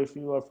pretty sure if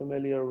you are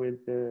familiar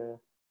with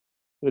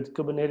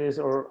Kubernetes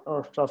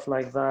or stuff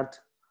like that,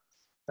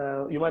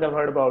 you might have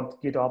heard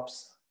about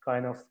GitOps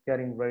kind of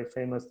getting very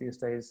famous these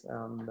days.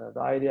 And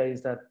the idea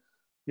is that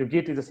your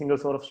Git is a single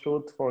source of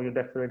truth for your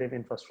declarative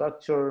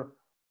infrastructure.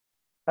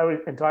 Every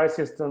entire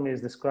system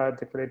is described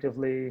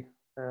declaratively.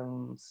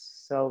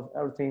 So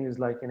everything is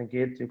like in a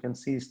Git. You can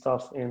see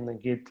stuff in the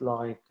Git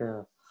like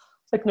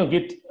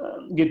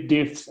Git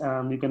diffs,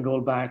 and you can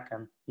roll back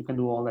and you can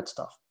do all that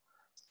stuff,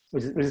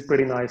 which is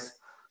pretty nice.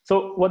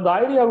 So what the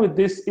idea with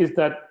this is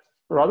that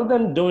rather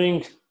than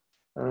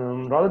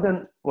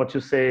what you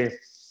say,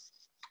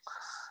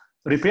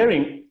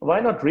 repairing, why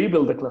not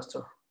rebuild the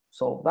cluster?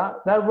 So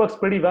that works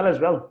pretty well as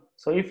well.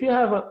 So if you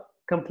have a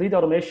complete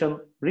automation,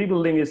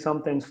 rebuilding is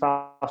sometimes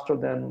faster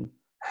than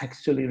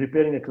actually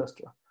repairing a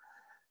cluster.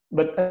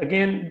 But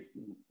again,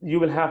 you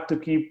will have to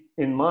keep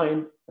in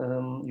mind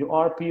your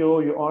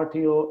RPO, your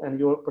RTO, and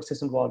your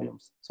persistent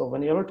volumes. So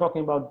when you're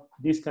talking about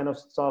these kind of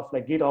stuff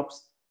like GitOps,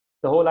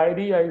 the whole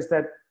idea is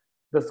that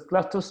the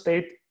cluster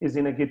state is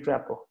in a Git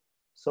repo.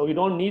 So you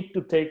don't need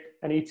to take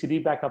an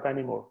etcd backup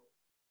anymore,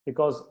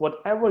 because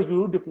whatever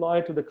you deploy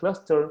to the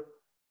cluster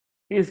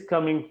is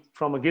coming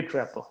from a Git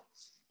repo.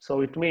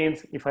 So it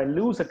means if I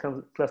lose a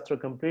cluster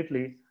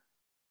completely,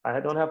 I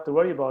don't have to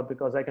worry about,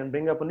 because I can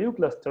bring up a new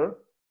cluster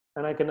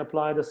and I can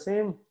apply the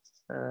same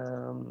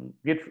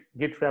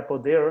Git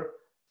repo there,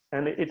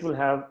 and it will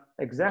have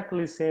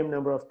exactly the same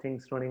number of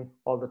things running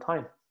all the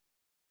time.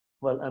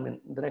 Well, I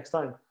mean, the next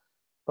time.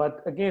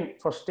 But again,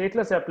 for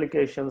stateless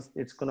applications,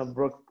 it's going to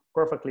work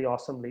perfectly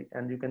awesomely,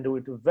 and you can do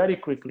it very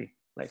quickly,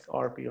 like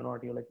RPO and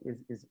RTO like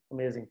is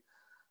amazing.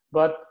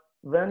 But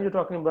when you're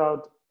talking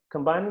about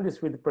combining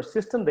this with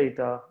persistent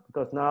data,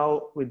 because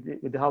now with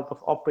the help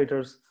of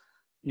operators,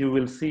 you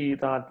will see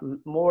that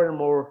more and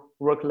more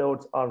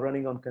workloads are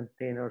running on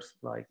containers,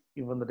 like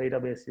even the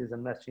databases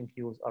and messaging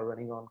queues are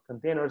running on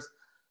containers.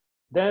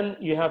 Then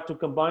you have to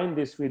combine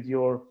this with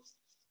your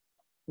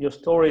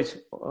storage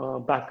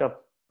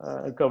backup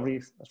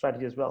recovery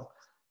strategy as well.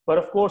 But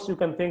of course, you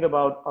can think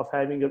about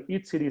having your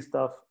etcd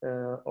stuff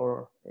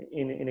or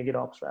in a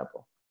GitOps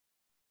repo.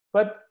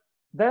 But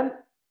then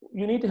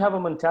you need to have a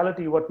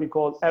mentality, what we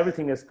call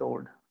everything as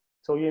code.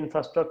 So your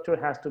infrastructure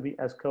has to be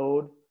as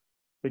code,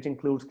 which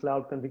includes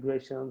cloud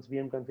configurations,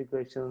 VM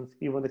configurations,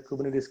 even the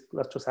Kubernetes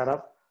cluster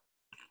setup.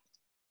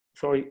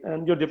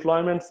 And your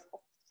deployments,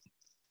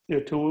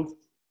 your tools,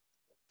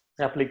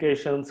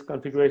 applications,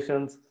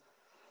 configurations.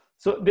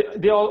 So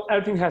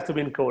everything has to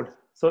be in code.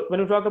 So when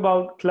you talk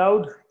about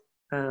cloud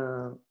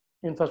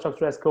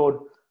infrastructure as code,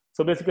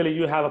 so basically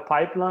you have a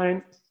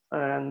pipeline,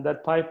 and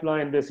that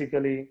pipeline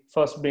basically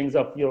first brings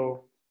up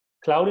your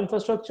cloud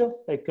infrastructure,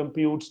 like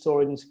compute,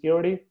 storage, and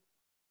security.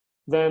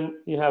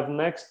 Then you have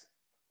next,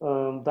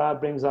 that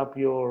brings up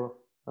your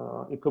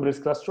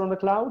Kubernetes cluster on the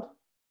cloud.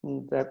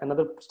 That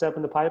another step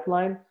in the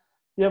pipeline.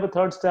 You have a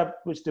third step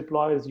which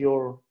deploys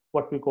your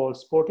what we call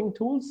supporting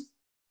tools,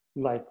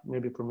 like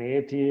maybe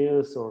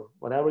Prometheus or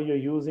whatever you're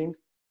using,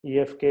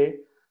 EFK.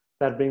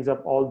 That brings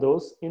up all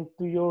those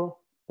into your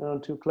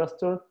to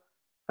cluster.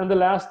 And the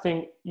last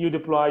thing, you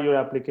deploy your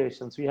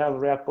applications. You have a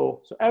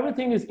repo. So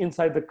everything is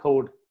inside the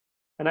code.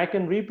 And I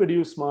can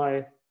reproduce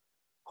my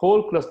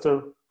whole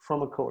cluster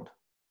from a code.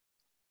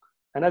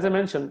 And as I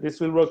mentioned, this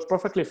will work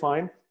perfectly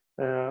fine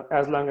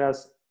as long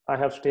as I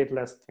have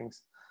stateless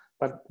things.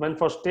 But when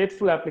for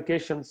stateful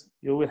applications,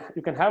 you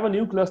can have a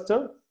new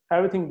cluster,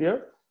 everything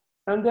there,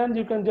 and then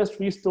you can just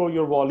restore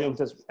your volumes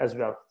as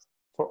well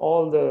for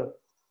all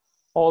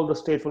the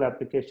stateful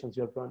applications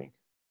you're running.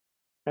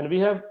 And we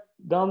have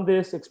done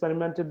this,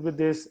 experimented with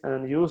this,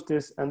 and used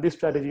this, and this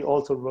strategy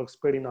also works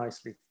pretty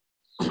nicely.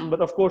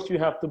 But of course, you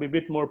have to be a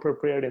bit more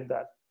prepared in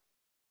that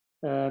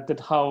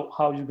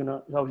how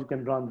you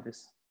can run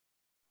this.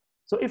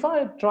 So if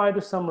I try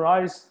to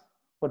summarize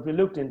what we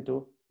looked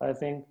into, I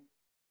think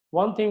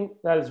one thing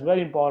that is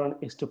very important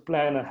is to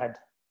plan ahead.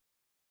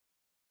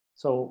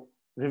 So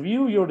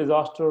review your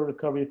disaster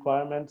recovery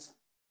requirements,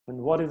 and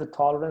what is the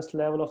tolerance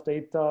level of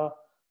data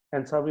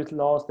and service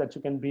loss that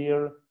you can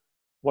bear,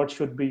 what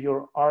should be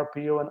your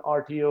RPO and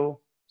RTO.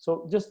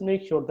 So just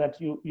make sure that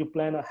you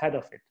plan ahead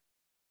of it.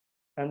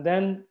 And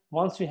then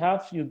once you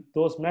have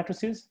those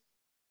matrices,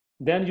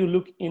 then you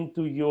look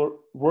into your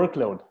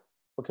workload.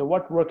 Okay,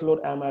 what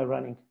workload am I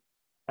running?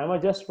 Am I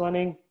just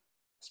running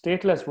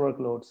stateless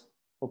workloads?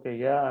 Okay,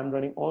 yeah, I'm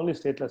running only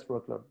stateless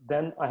workload.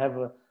 Then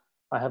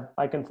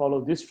I can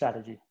follow this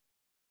strategy.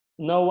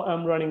 Now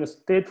I'm running a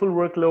stateful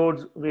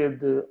workloads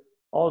with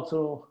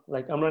also,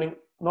 like I'm running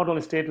not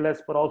only stateless,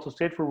 but also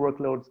stateful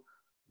workloads.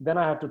 Then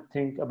I have to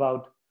think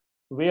about,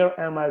 where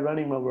am I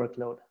running my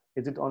workload?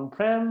 Is it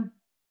on-prem?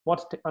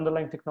 What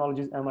underlying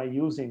technologies am I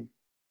using?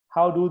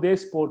 How do they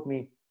support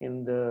me?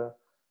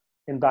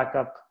 in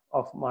backup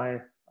of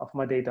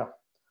my data.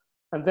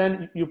 And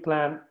then you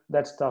plan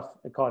that stuff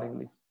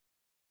accordingly.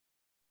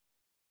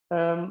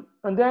 And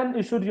then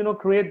you should,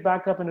 create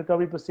backup and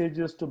recovery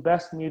procedures to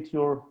best meet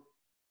your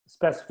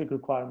specific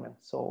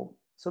requirements. So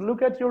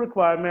look at your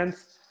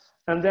requirements,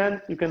 and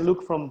then you can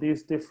look from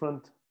these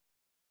different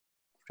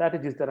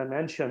strategies that I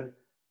mentioned,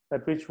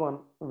 that which one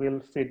will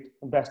fit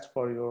best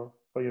for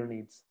your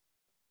needs.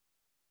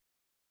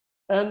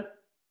 And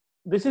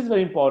this is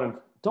very important.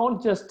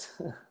 Don't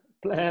just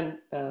plan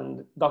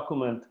and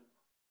document.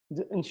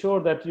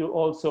 Ensure that you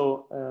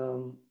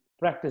also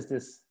practice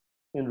this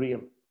in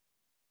real.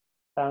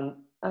 And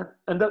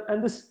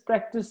this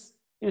practice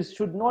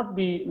should not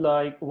be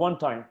like one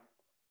time.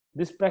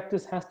 This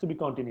practice has to be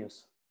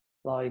continuous.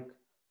 Like,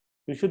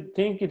 you should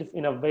think it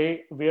in a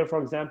way where,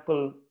 for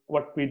example,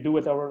 what we do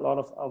with in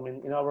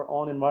our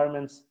own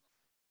environments,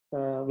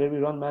 where we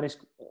run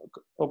managed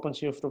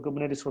OpenShift or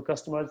Kubernetes for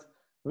customers,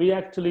 we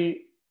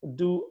actually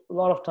do a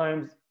lot of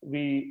times,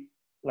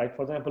 like,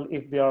 for example,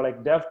 if they are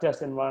like dev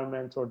test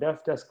environments or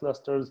dev test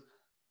clusters,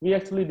 we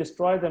actually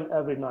destroy them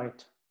every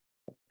night.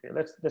 Okay,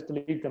 let's just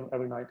delete them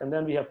every night. And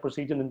then we have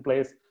procedures in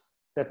place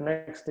that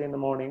next day in the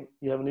morning,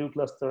 you have a new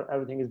cluster,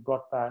 everything is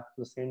brought back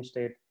to the same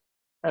state.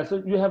 And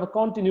so you have a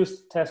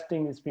continuous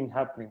testing is being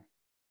happening.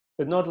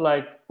 It's not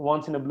like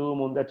once in a blue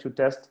moon that you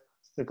test,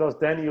 because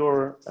then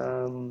your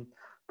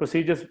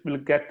procedures will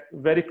get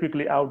very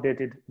quickly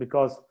outdated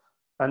because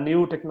a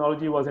new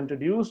technology was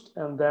introduced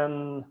and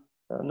then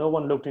no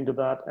one looked into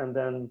that. And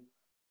then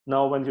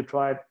now when you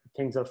try it,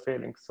 things are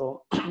failing.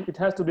 So it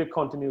has to be a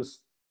continuous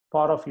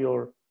part of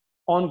your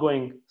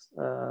ongoing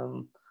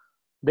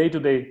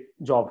day-to-day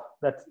job.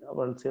 That's, I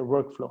would say,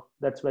 workflow.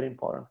 That's very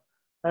important.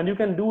 And you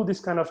can do this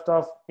kind of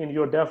stuff in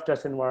your dev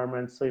test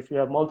environment. So if you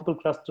have multiple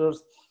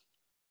clusters,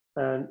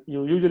 and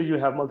you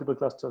have multiple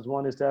clusters,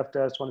 one is dev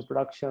test, one is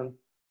production.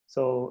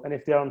 So, and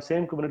if they are on the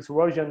same Kubernetes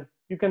version,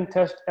 you can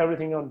test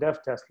everything on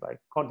dev test, like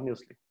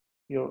continuously.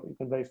 You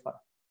can verify.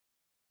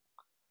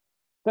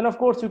 Then, of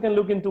course, you can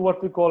look into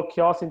what we call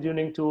chaos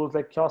engineering tools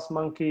like Chaos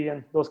Monkey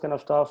and those kind of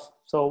stuff.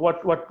 So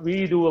what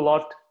we do a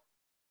lot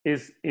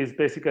is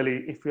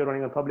basically, if you're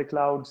running on public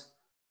clouds,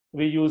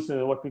 we use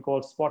what we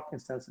call spot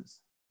instances.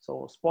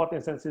 So spot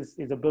instances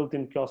is a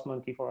built-in Chaos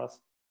Monkey for us,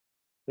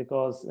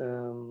 because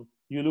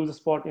you lose a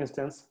spot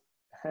instance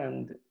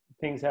and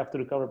things have to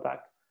recover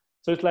back.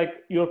 So it's like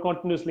you're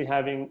continuously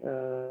having,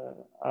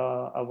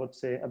 I would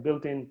say, a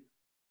built-in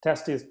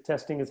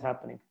testing is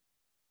happening.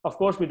 Of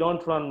course, we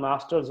don't run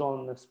masters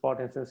on spot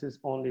instances,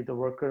 only the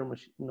worker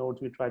nodes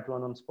we try to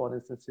run on spot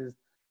instances.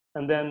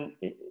 And then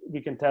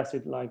we can test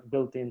it like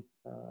built-in,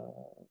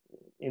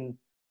 in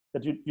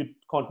that you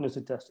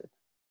continuously test it.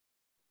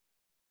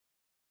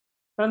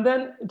 And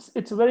then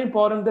it's very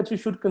important that you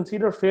should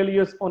consider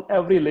failures on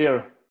every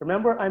layer.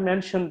 Remember, I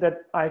mentioned that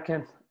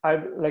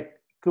like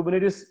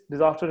Kubernetes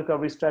disaster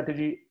recovery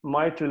strategy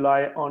might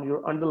rely on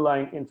your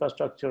underlying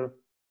infrastructure,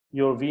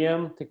 your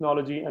VM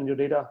technology, and your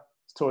data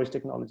storage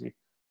technology.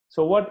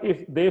 So what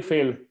if they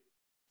fail?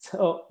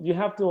 So you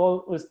have to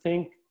always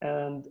think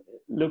and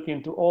look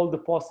into all the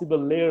possible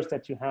layers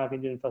that you have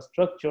in your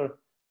infrastructure,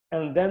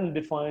 and then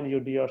define your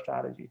DR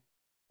strategy.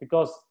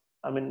 Because,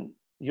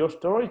 your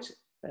storage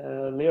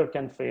layer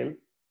can fail.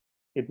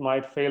 It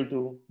might fail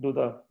to do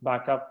the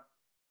backup.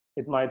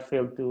 It might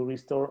fail to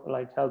restore,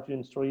 like help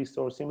you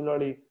restore.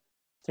 Similarly,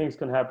 things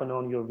can happen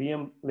on your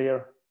VM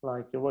layer,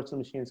 like your virtual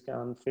machines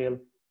can fail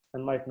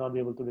and might not be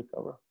able to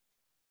recover.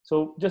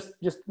 So just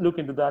look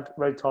into that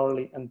very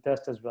thoroughly and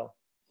test as well.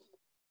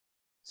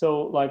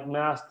 So like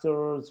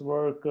masters,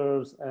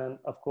 workers, and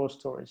of course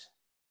storage.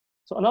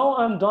 So now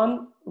I'm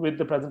done with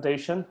the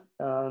presentation,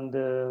 and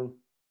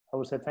I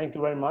would say thank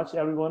you very much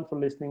everyone for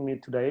listening to me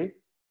today.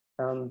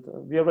 And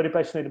we are very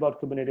passionate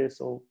about Kubernetes,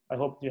 so I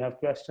hope you have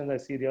questions. I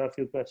see there are a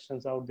few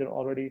questions out there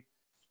already.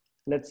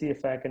 Let's see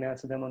if I can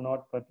answer them or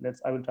not, but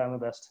I will try my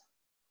best.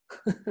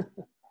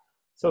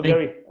 So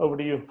Gary, over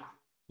to you.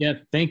 Yeah,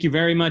 thank you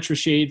very much,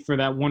 Rasheed, for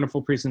that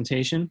wonderful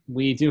presentation.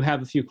 We do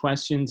have a few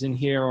questions in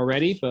here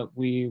already, but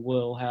we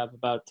will have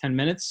about 10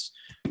 minutes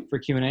for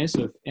Q&A.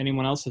 So if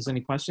anyone else has any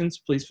questions,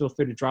 please feel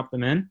free to drop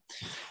them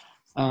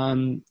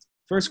in.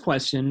 First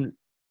question,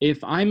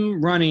 if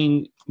I'm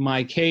running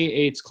my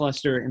K8s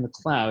cluster in the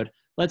cloud,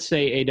 let's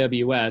say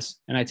AWS,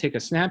 and I take a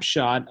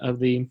snapshot of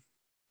the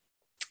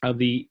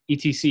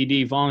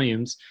etcd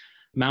volumes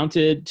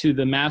mounted to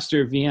the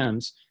master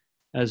VMs,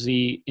 as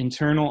the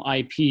internal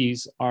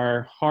IPs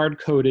are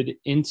hard-coded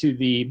into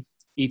the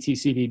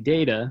etcd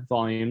data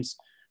volumes,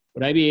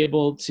 would I be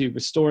able to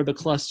restore the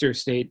cluster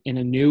state in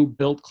a new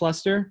built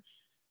cluster?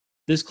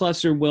 This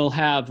cluster will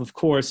have, of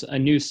course, a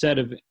new set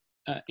of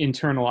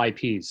internal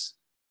IPs.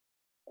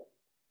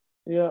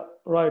 Yeah,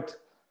 right.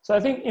 So I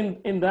think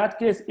in that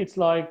case, it's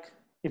like,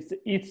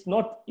 it's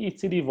not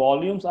etcd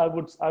volumes. I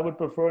would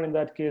prefer in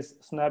that case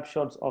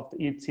snapshots of the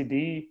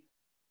etcd,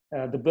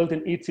 the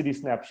built-in etcd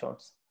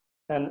snapshots,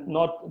 and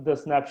not the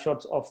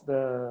snapshots of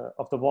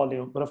the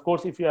volume. But of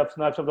course, if you have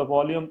snapshots of the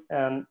volume,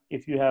 and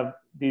if you have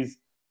these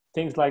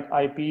things like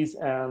IPs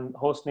and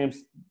host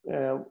names,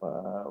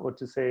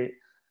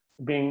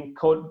 being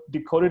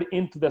decoded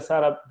into the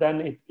setup,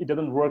 then it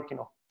doesn't work,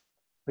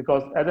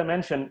 because as I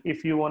mentioned,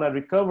 if you want to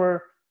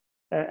recover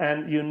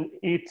and you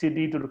need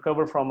CD to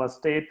recover from a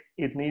state,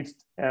 it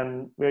needs,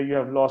 and where you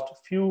have lost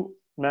few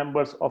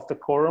members of the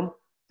quorum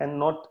and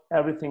not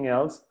everything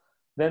else,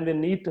 then they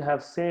need to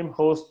have same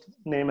host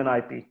name and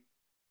IP.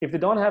 If they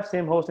don't have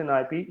same host and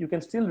IP, you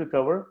can still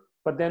recover,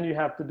 but then you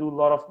have to do a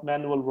lot of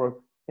manual work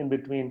in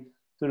between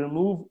to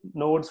remove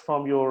nodes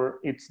from your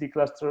etcd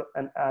cluster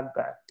and add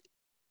back.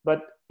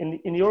 But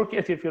in your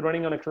case, if you're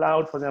running on a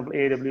cloud, for example,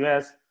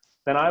 AWS,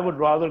 then I would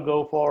rather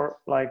go for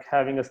like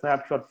having a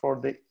snapshot for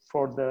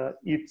the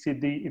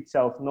etcd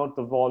itself, not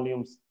the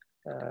volumes,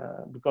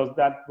 because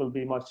that will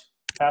be much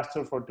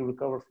faster to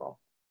recover from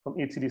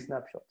etcd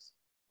snapshots.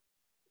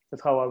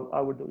 That's how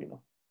I would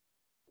do,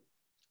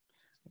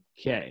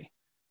 Okay.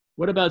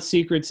 What about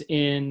secrets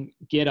in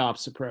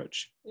GitOps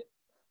approach?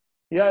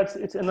 Yeah,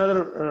 it's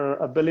another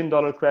 $1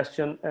 billion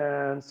question.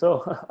 And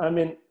so, I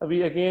mean,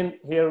 we again,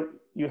 here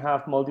you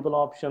have multiple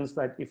options,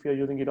 like if you're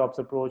using GitOps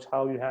approach,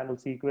 how you handle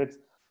secrets.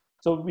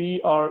 So we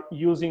are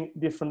using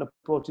different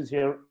approaches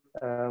here.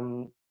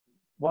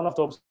 One of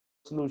those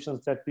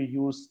solutions that we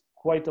use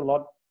quite a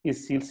lot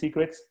is seal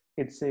secrets.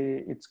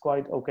 It's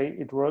quite okay,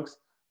 it works.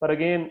 But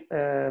again,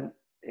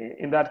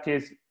 in that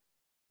case,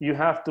 you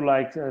have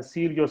to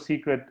seal your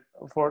secret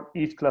for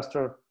each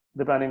cluster,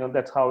 depending on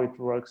that's how it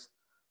works.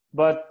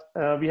 But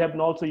we have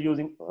been also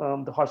using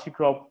the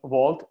HashiCorp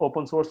Vault,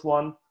 open source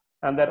one,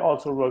 and that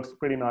also works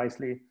pretty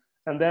nicely.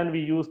 And then we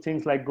use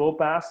things like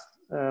GoPass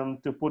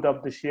to put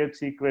up the shared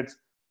secrets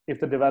if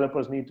the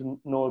developers need to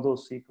know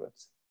those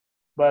secrets.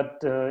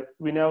 But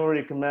we never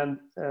recommend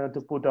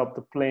to put up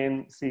the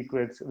plain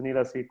secrets,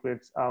 vanilla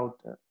secrets out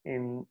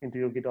into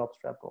your GitOps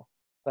repo.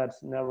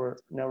 That's never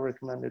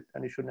recommended,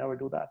 and you should never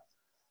do that.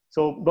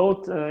 So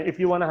both, if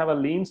you want to have a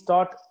lean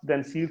start,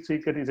 then sealed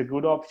secret is a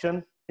good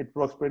option. It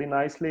works pretty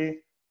nicely,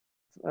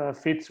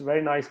 fits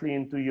very nicely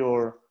into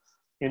your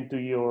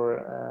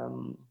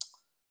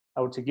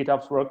I would say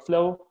GitOps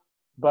workflow.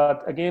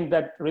 But again,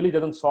 that really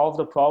doesn't solve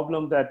the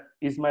problem that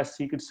is my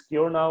secret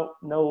secure now.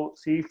 No,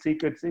 sealed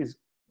secrets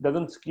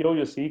doesn't secure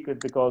your secret,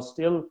 because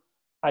still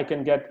I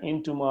can get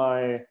into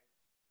my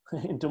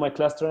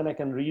cluster and I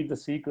can read the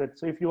secret.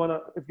 So if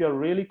you're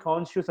really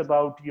conscious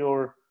about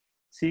your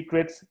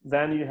secrets,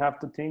 then you have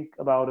to think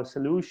about a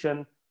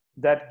solution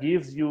that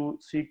gives you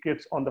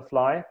secrets on the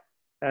fly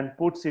and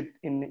puts it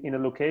in a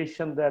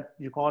location that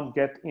you can't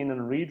get in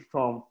and read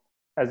from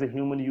as a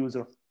human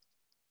user.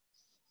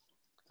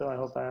 So I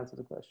hope I answered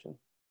the question.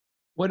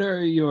 What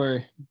are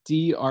your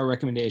DR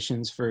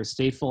recommendations for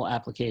stateful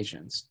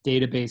applications,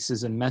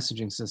 databases, and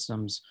messaging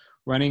systems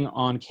running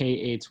on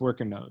K8's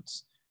worker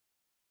nodes?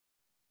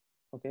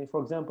 Okay,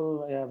 for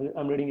example,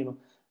 I'm reading,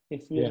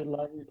 if we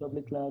rely on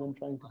public cloud and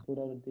trying to put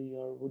out a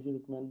DR, would you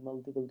recommend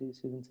multiple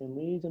DCs in the same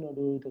region or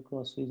do it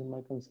across region?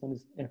 My concern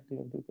is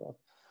activity cost.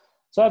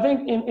 So I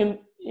think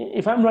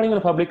if I'm running on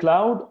a public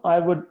cloud,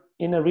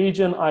 in a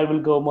region, I will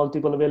go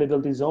multiple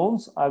availability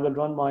zones. I will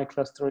run my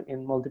cluster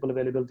in multiple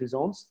availability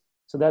zones.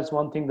 So that's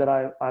one thing that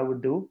I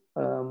would do.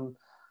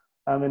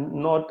 I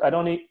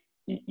mean,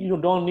 you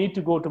don't need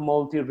to go to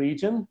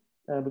multi-region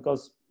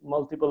because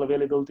multiple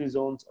availability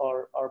zones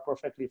are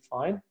perfectly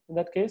fine in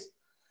that case.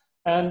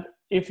 And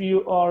if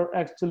you are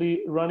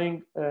actually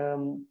running,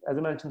 as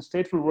I mentioned,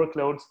 stateful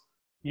workloads,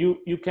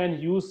 you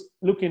can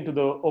look into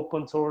the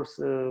open source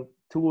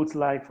tools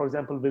like, for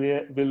example,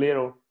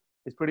 Velero.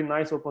 It's pretty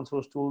nice open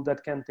source tool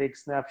that can take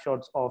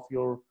snapshots of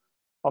your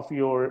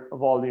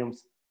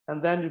volumes,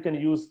 and then you can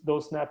use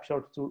those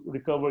snapshots to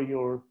recover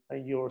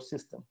your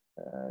system,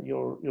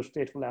 your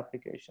stateful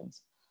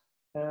applications.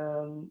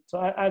 So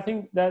I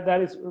think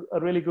that is a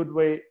really good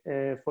way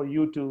for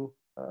you to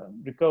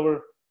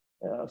recover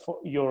for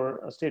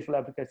your stateful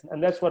application,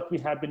 and that's what we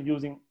have been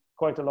using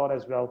quite a lot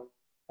as well.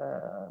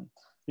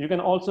 You can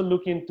also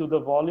look into the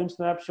volume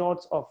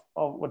snapshots of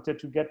what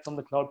that you get from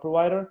the cloud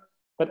provider.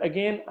 But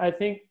again, I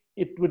think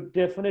it would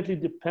definitely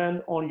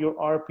depend on your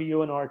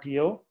RPO and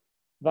RTO,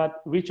 that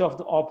which of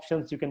the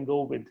options you can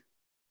go with.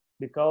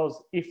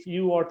 Because if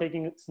you are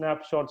taking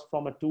snapshots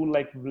from a tool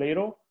like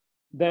Velero,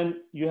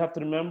 then you have to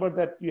remember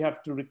that you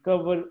have to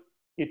recover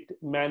it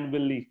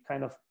manually,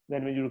 kind of,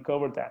 then when you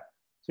recover that.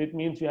 So it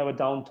means you have a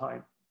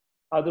downtime.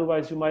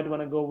 Otherwise, you might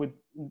want to go with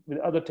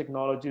other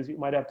technologies. You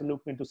might have to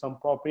look into some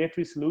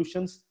proprietary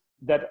solutions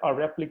that are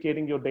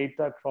replicating your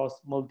data across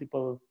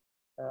multiple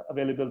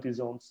availability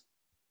zones.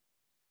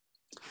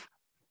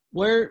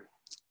 Where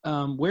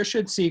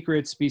should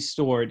secrets be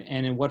stored,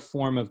 and in what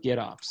form of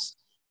GitOps?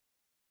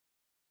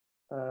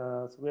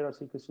 So where are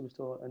secrets to be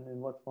stored, and in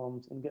what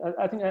forms?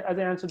 I think, as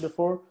I answered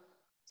before,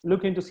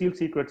 look into sealed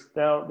secrets.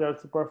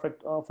 There's the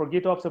perfect for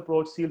GitOps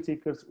approach. Sealed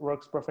secrets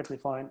works perfectly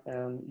fine,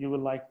 and you will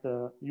like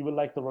the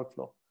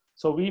workflow.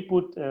 So we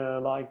put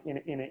like in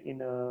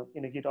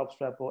a GitOps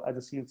repo as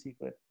a sealed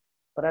secret.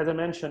 But as I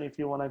mentioned, if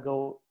you want to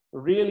go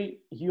really,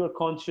 you are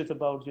conscious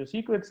about your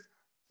secrets,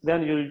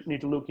 then you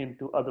need to look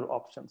into other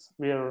options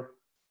where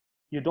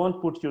you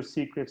don't put your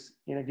secrets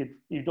in a Git,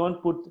 you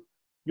don't put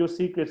your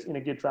secrets in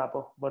a Git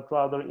repo, but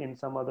rather in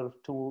some other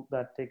tool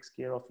that takes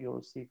care of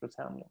your secrets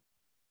handling.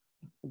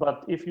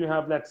 But if you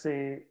have, let's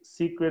say,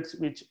 secrets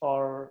which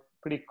are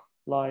pretty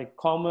like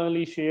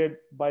commonly shared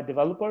by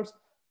developers,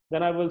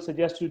 then I will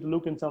suggest you to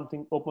look in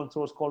something open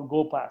source called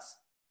GoPass.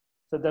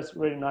 So that's a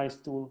very nice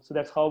tool. So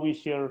that's how we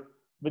share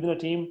within a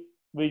team.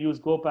 We use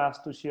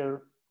GoPass to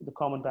share the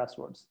common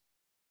passwords.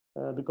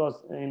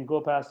 Because in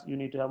GoPass, you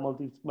need to have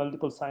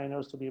multiple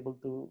signers to be able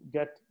to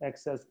get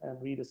access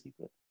and read a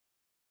secret.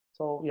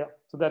 So yeah,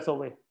 so that's a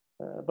way.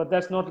 But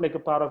that's not like a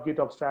part of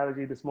GitOps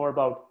strategy. It's more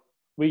about,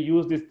 we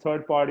use this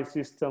third-party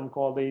system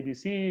called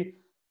ABC,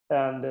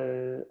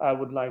 and I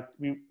would like,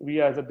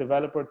 we as a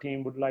developer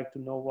team would like to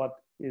know what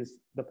is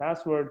the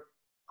password.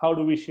 How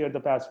do we share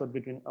the password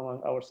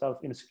among ourselves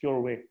in a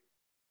secure way,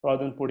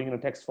 rather than putting in a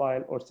text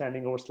file or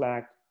sending over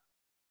Slack.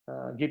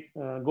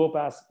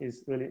 GoPass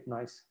is really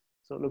nice.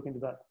 So look into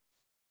that.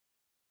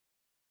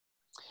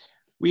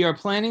 We are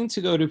planning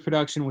to go to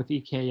production with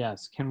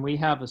EKS. Can we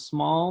have a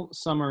small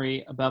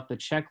summary about the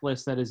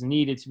checklist that is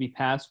needed to be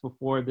passed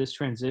before this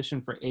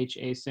transition for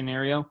HA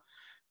scenario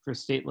for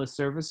stateless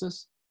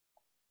services?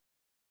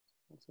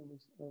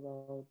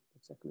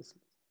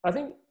 I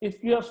think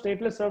if you have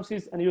stateless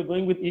services and you're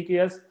going with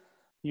EKS,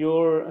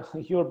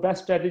 your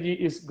best strategy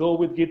is go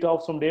with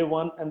GitOps from day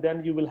one, and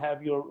then you will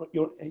have your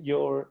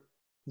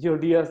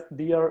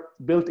DR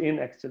built in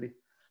actually.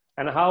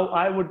 And how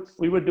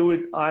we would do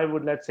it, I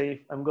would, let's say, if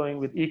I'm going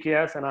with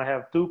EKS and I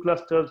have 2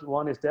 clusters,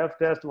 one is dev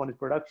test, one is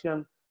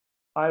production,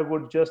 I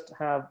would just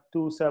have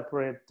 2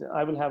 separate,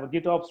 I will have a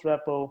GitOps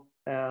repo,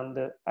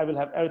 and I will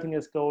have everything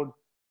as code.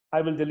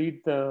 I will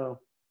delete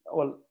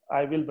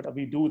but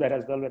we do that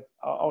as well with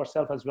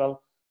ourselves as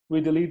well. We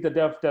delete the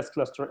dev test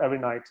cluster every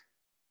night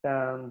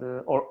and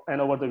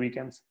over the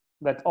weekends.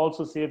 That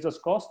also saves us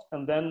cost.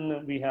 And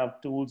then we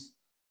have tools,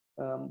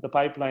 the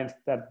pipelines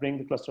that bring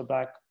the cluster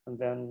back, and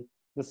then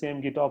the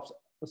same GitOps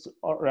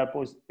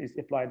repo is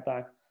applied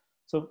back.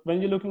 So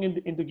when you're looking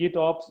into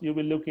GitOps, you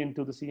will look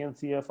into the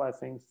CNCF, I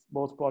think,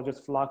 both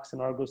projects, Flux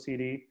and Argo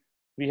CD.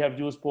 We have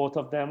used both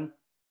of them.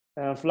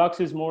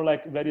 Flux is more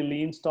like very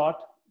lean start,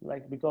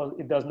 because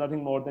it does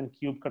nothing more than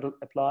kubectl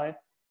apply.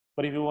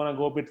 But if you want to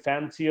go a bit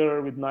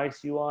fancier with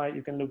nice UI,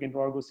 you can look into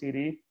Argo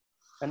CD,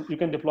 and you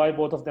can deploy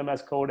both of them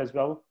as code as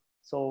well.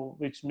 So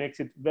which makes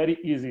it very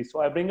easy.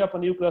 So I bring up a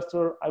new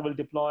cluster, I will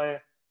deploy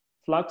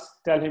Flux,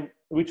 tell him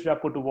which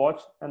repo to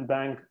watch, and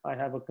bang, I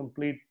have a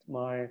complete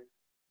my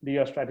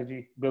DR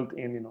strategy built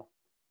in,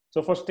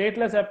 So for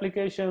stateless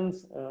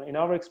applications, in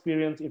our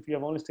experience, if you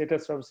have only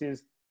stateless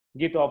services,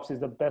 GitOps is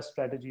the best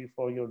strategy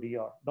for your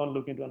DR. Don't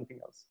look into anything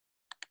else.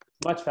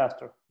 Much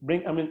faster.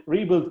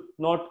 Rebuild,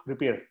 not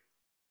repair.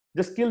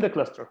 Just kill the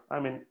cluster.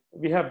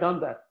 We have done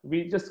that.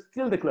 We just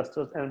kill the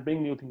clusters and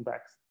bring new thing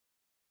back.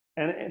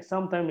 And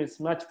sometimes it's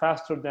much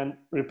faster than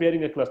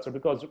repairing a cluster,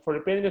 because for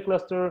repairing a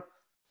cluster,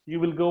 you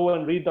will go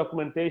and read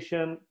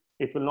documentation,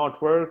 it will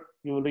not work.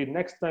 You will read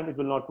next time, it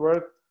will not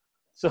work.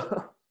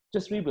 So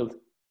just rebuild.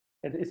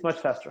 It's much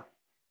faster.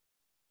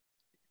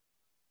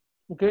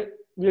 Okay,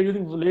 we are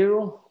using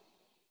Valero.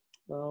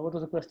 What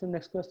was the question?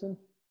 Next question.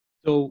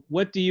 So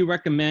what do you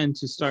recommend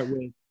to start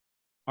with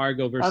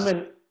Argo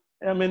versus?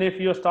 If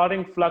you're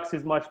starting, Flux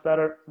is much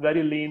better,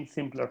 very lean,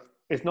 simpler.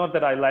 It's not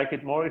that I like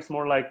it more, it's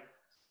more like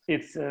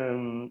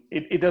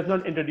it does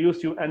not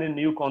introduce you any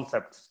new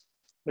concepts.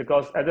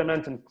 Because as I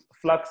mentioned,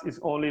 Flux is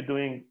only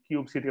doing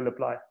kubectl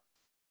apply.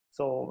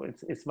 So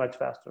it's much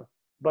faster.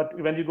 But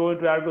when you go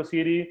into Argo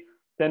CD,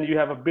 then you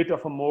have a bit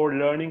of a more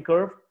learning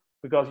curve,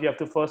 because you have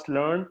to first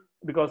learn,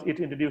 because it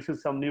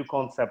introduces some new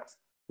concepts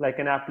like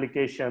an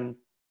application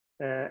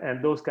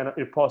and those kind of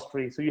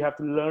repository. So you have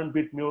to learn a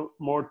bit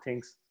more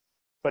things.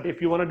 But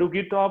if you want to do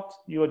GitOps,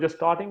 you are just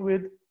starting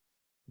with,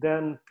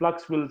 then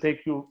Flux will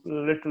take you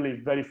literally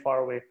very far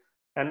away.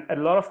 And a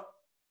lot of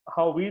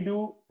how we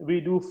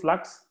do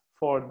Flux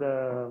for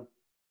the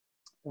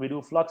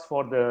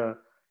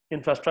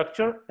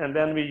infrastructure, and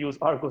then we use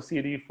Argo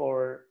CD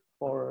for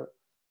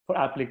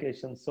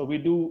applications. So we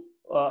do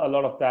a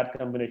lot of that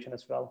combination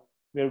as well,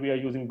 where we are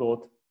using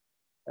both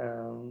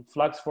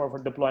Flux for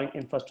deploying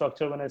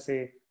infrastructure, when I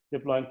say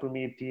deploying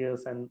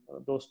Prometheus and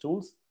those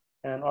tools,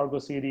 and Argo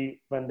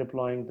CD when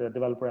deploying the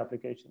developer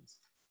applications.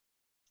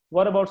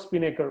 What about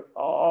Spinnaker?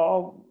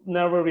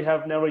 We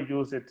have never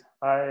used it.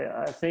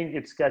 I think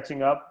it's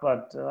catching up,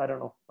 but I don't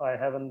know.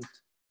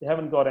 We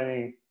haven't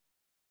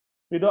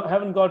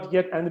got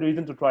yet any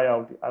reason to try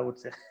out, I would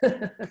say.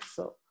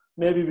 So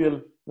maybe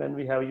we'll when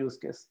we have a use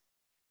case.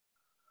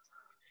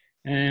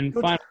 And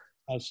final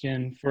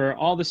question, for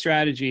all the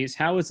strategies,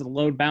 how is the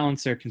load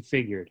balancer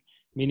configured?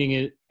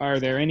 Meaning, are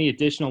there any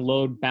additional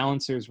load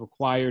balancers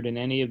required in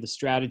any of the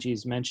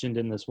strategies mentioned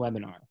in this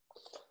webinar?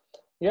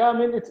 Yeah,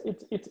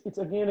 it's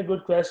again a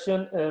good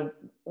question.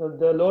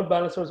 The load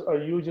balancers are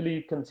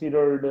usually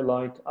considered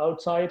like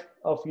outside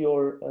of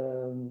your,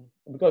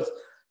 because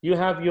you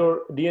have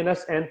your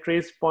DNS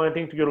entries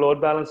pointing to your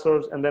load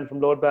balancers, and then from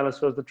load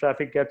balancers, the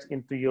traffic gets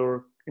into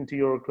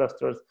your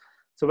clusters.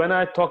 So when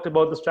I talked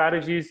about the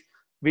strategies,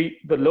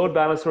 the load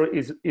balancer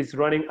is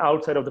running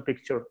outside of the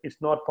picture. It's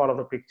not part of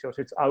the picture,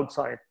 so it's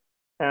outside.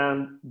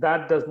 And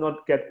that does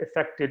not get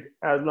affected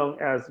as long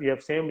as you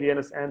have same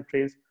DNS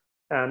entries,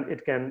 and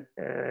it can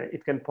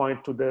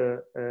point to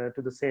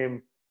the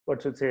same,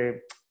 what should say,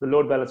 the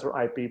load balancer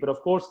IP. But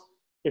of course,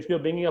 if you're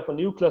bringing up a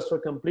new cluster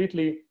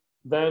completely,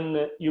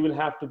 then you will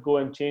have to go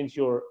and change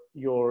your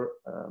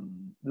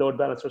load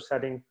balancer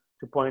setting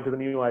to point to the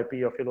new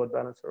IP of your load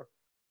balancer.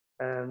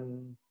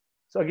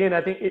 So again,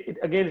 I think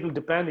it will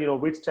depend,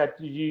 which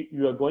strategy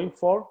you are going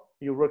for,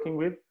 you're working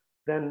with,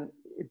 then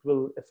it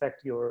will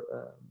affect your,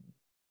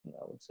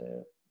 I would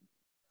say,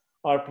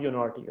 RPO and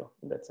RTO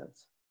in that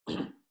sense.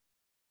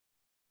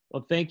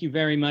 Well, thank you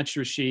very much,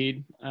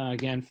 Rasheed,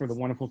 again, for the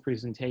wonderful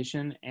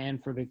presentation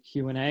and for the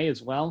Q&A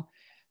as well.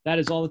 That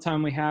is all the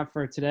time we have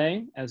for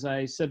today. As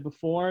I said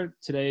before,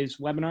 today's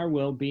webinar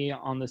will be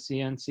on the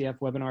CNCF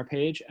webinar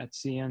page at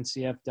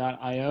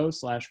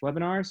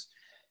cncf.io/webinars.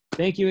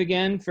 Thank you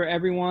again for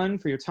everyone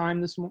for your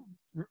time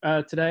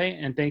today,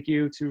 and thank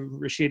you to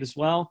Rasheed as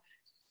well.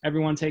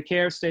 Everyone take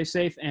care, stay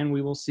safe, and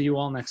we will see you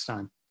all next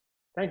time.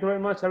 Thank you very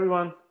much,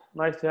 everyone.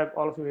 Nice to have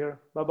all of you here.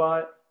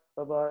 Bye-bye.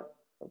 Bye-bye.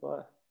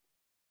 Bye-bye.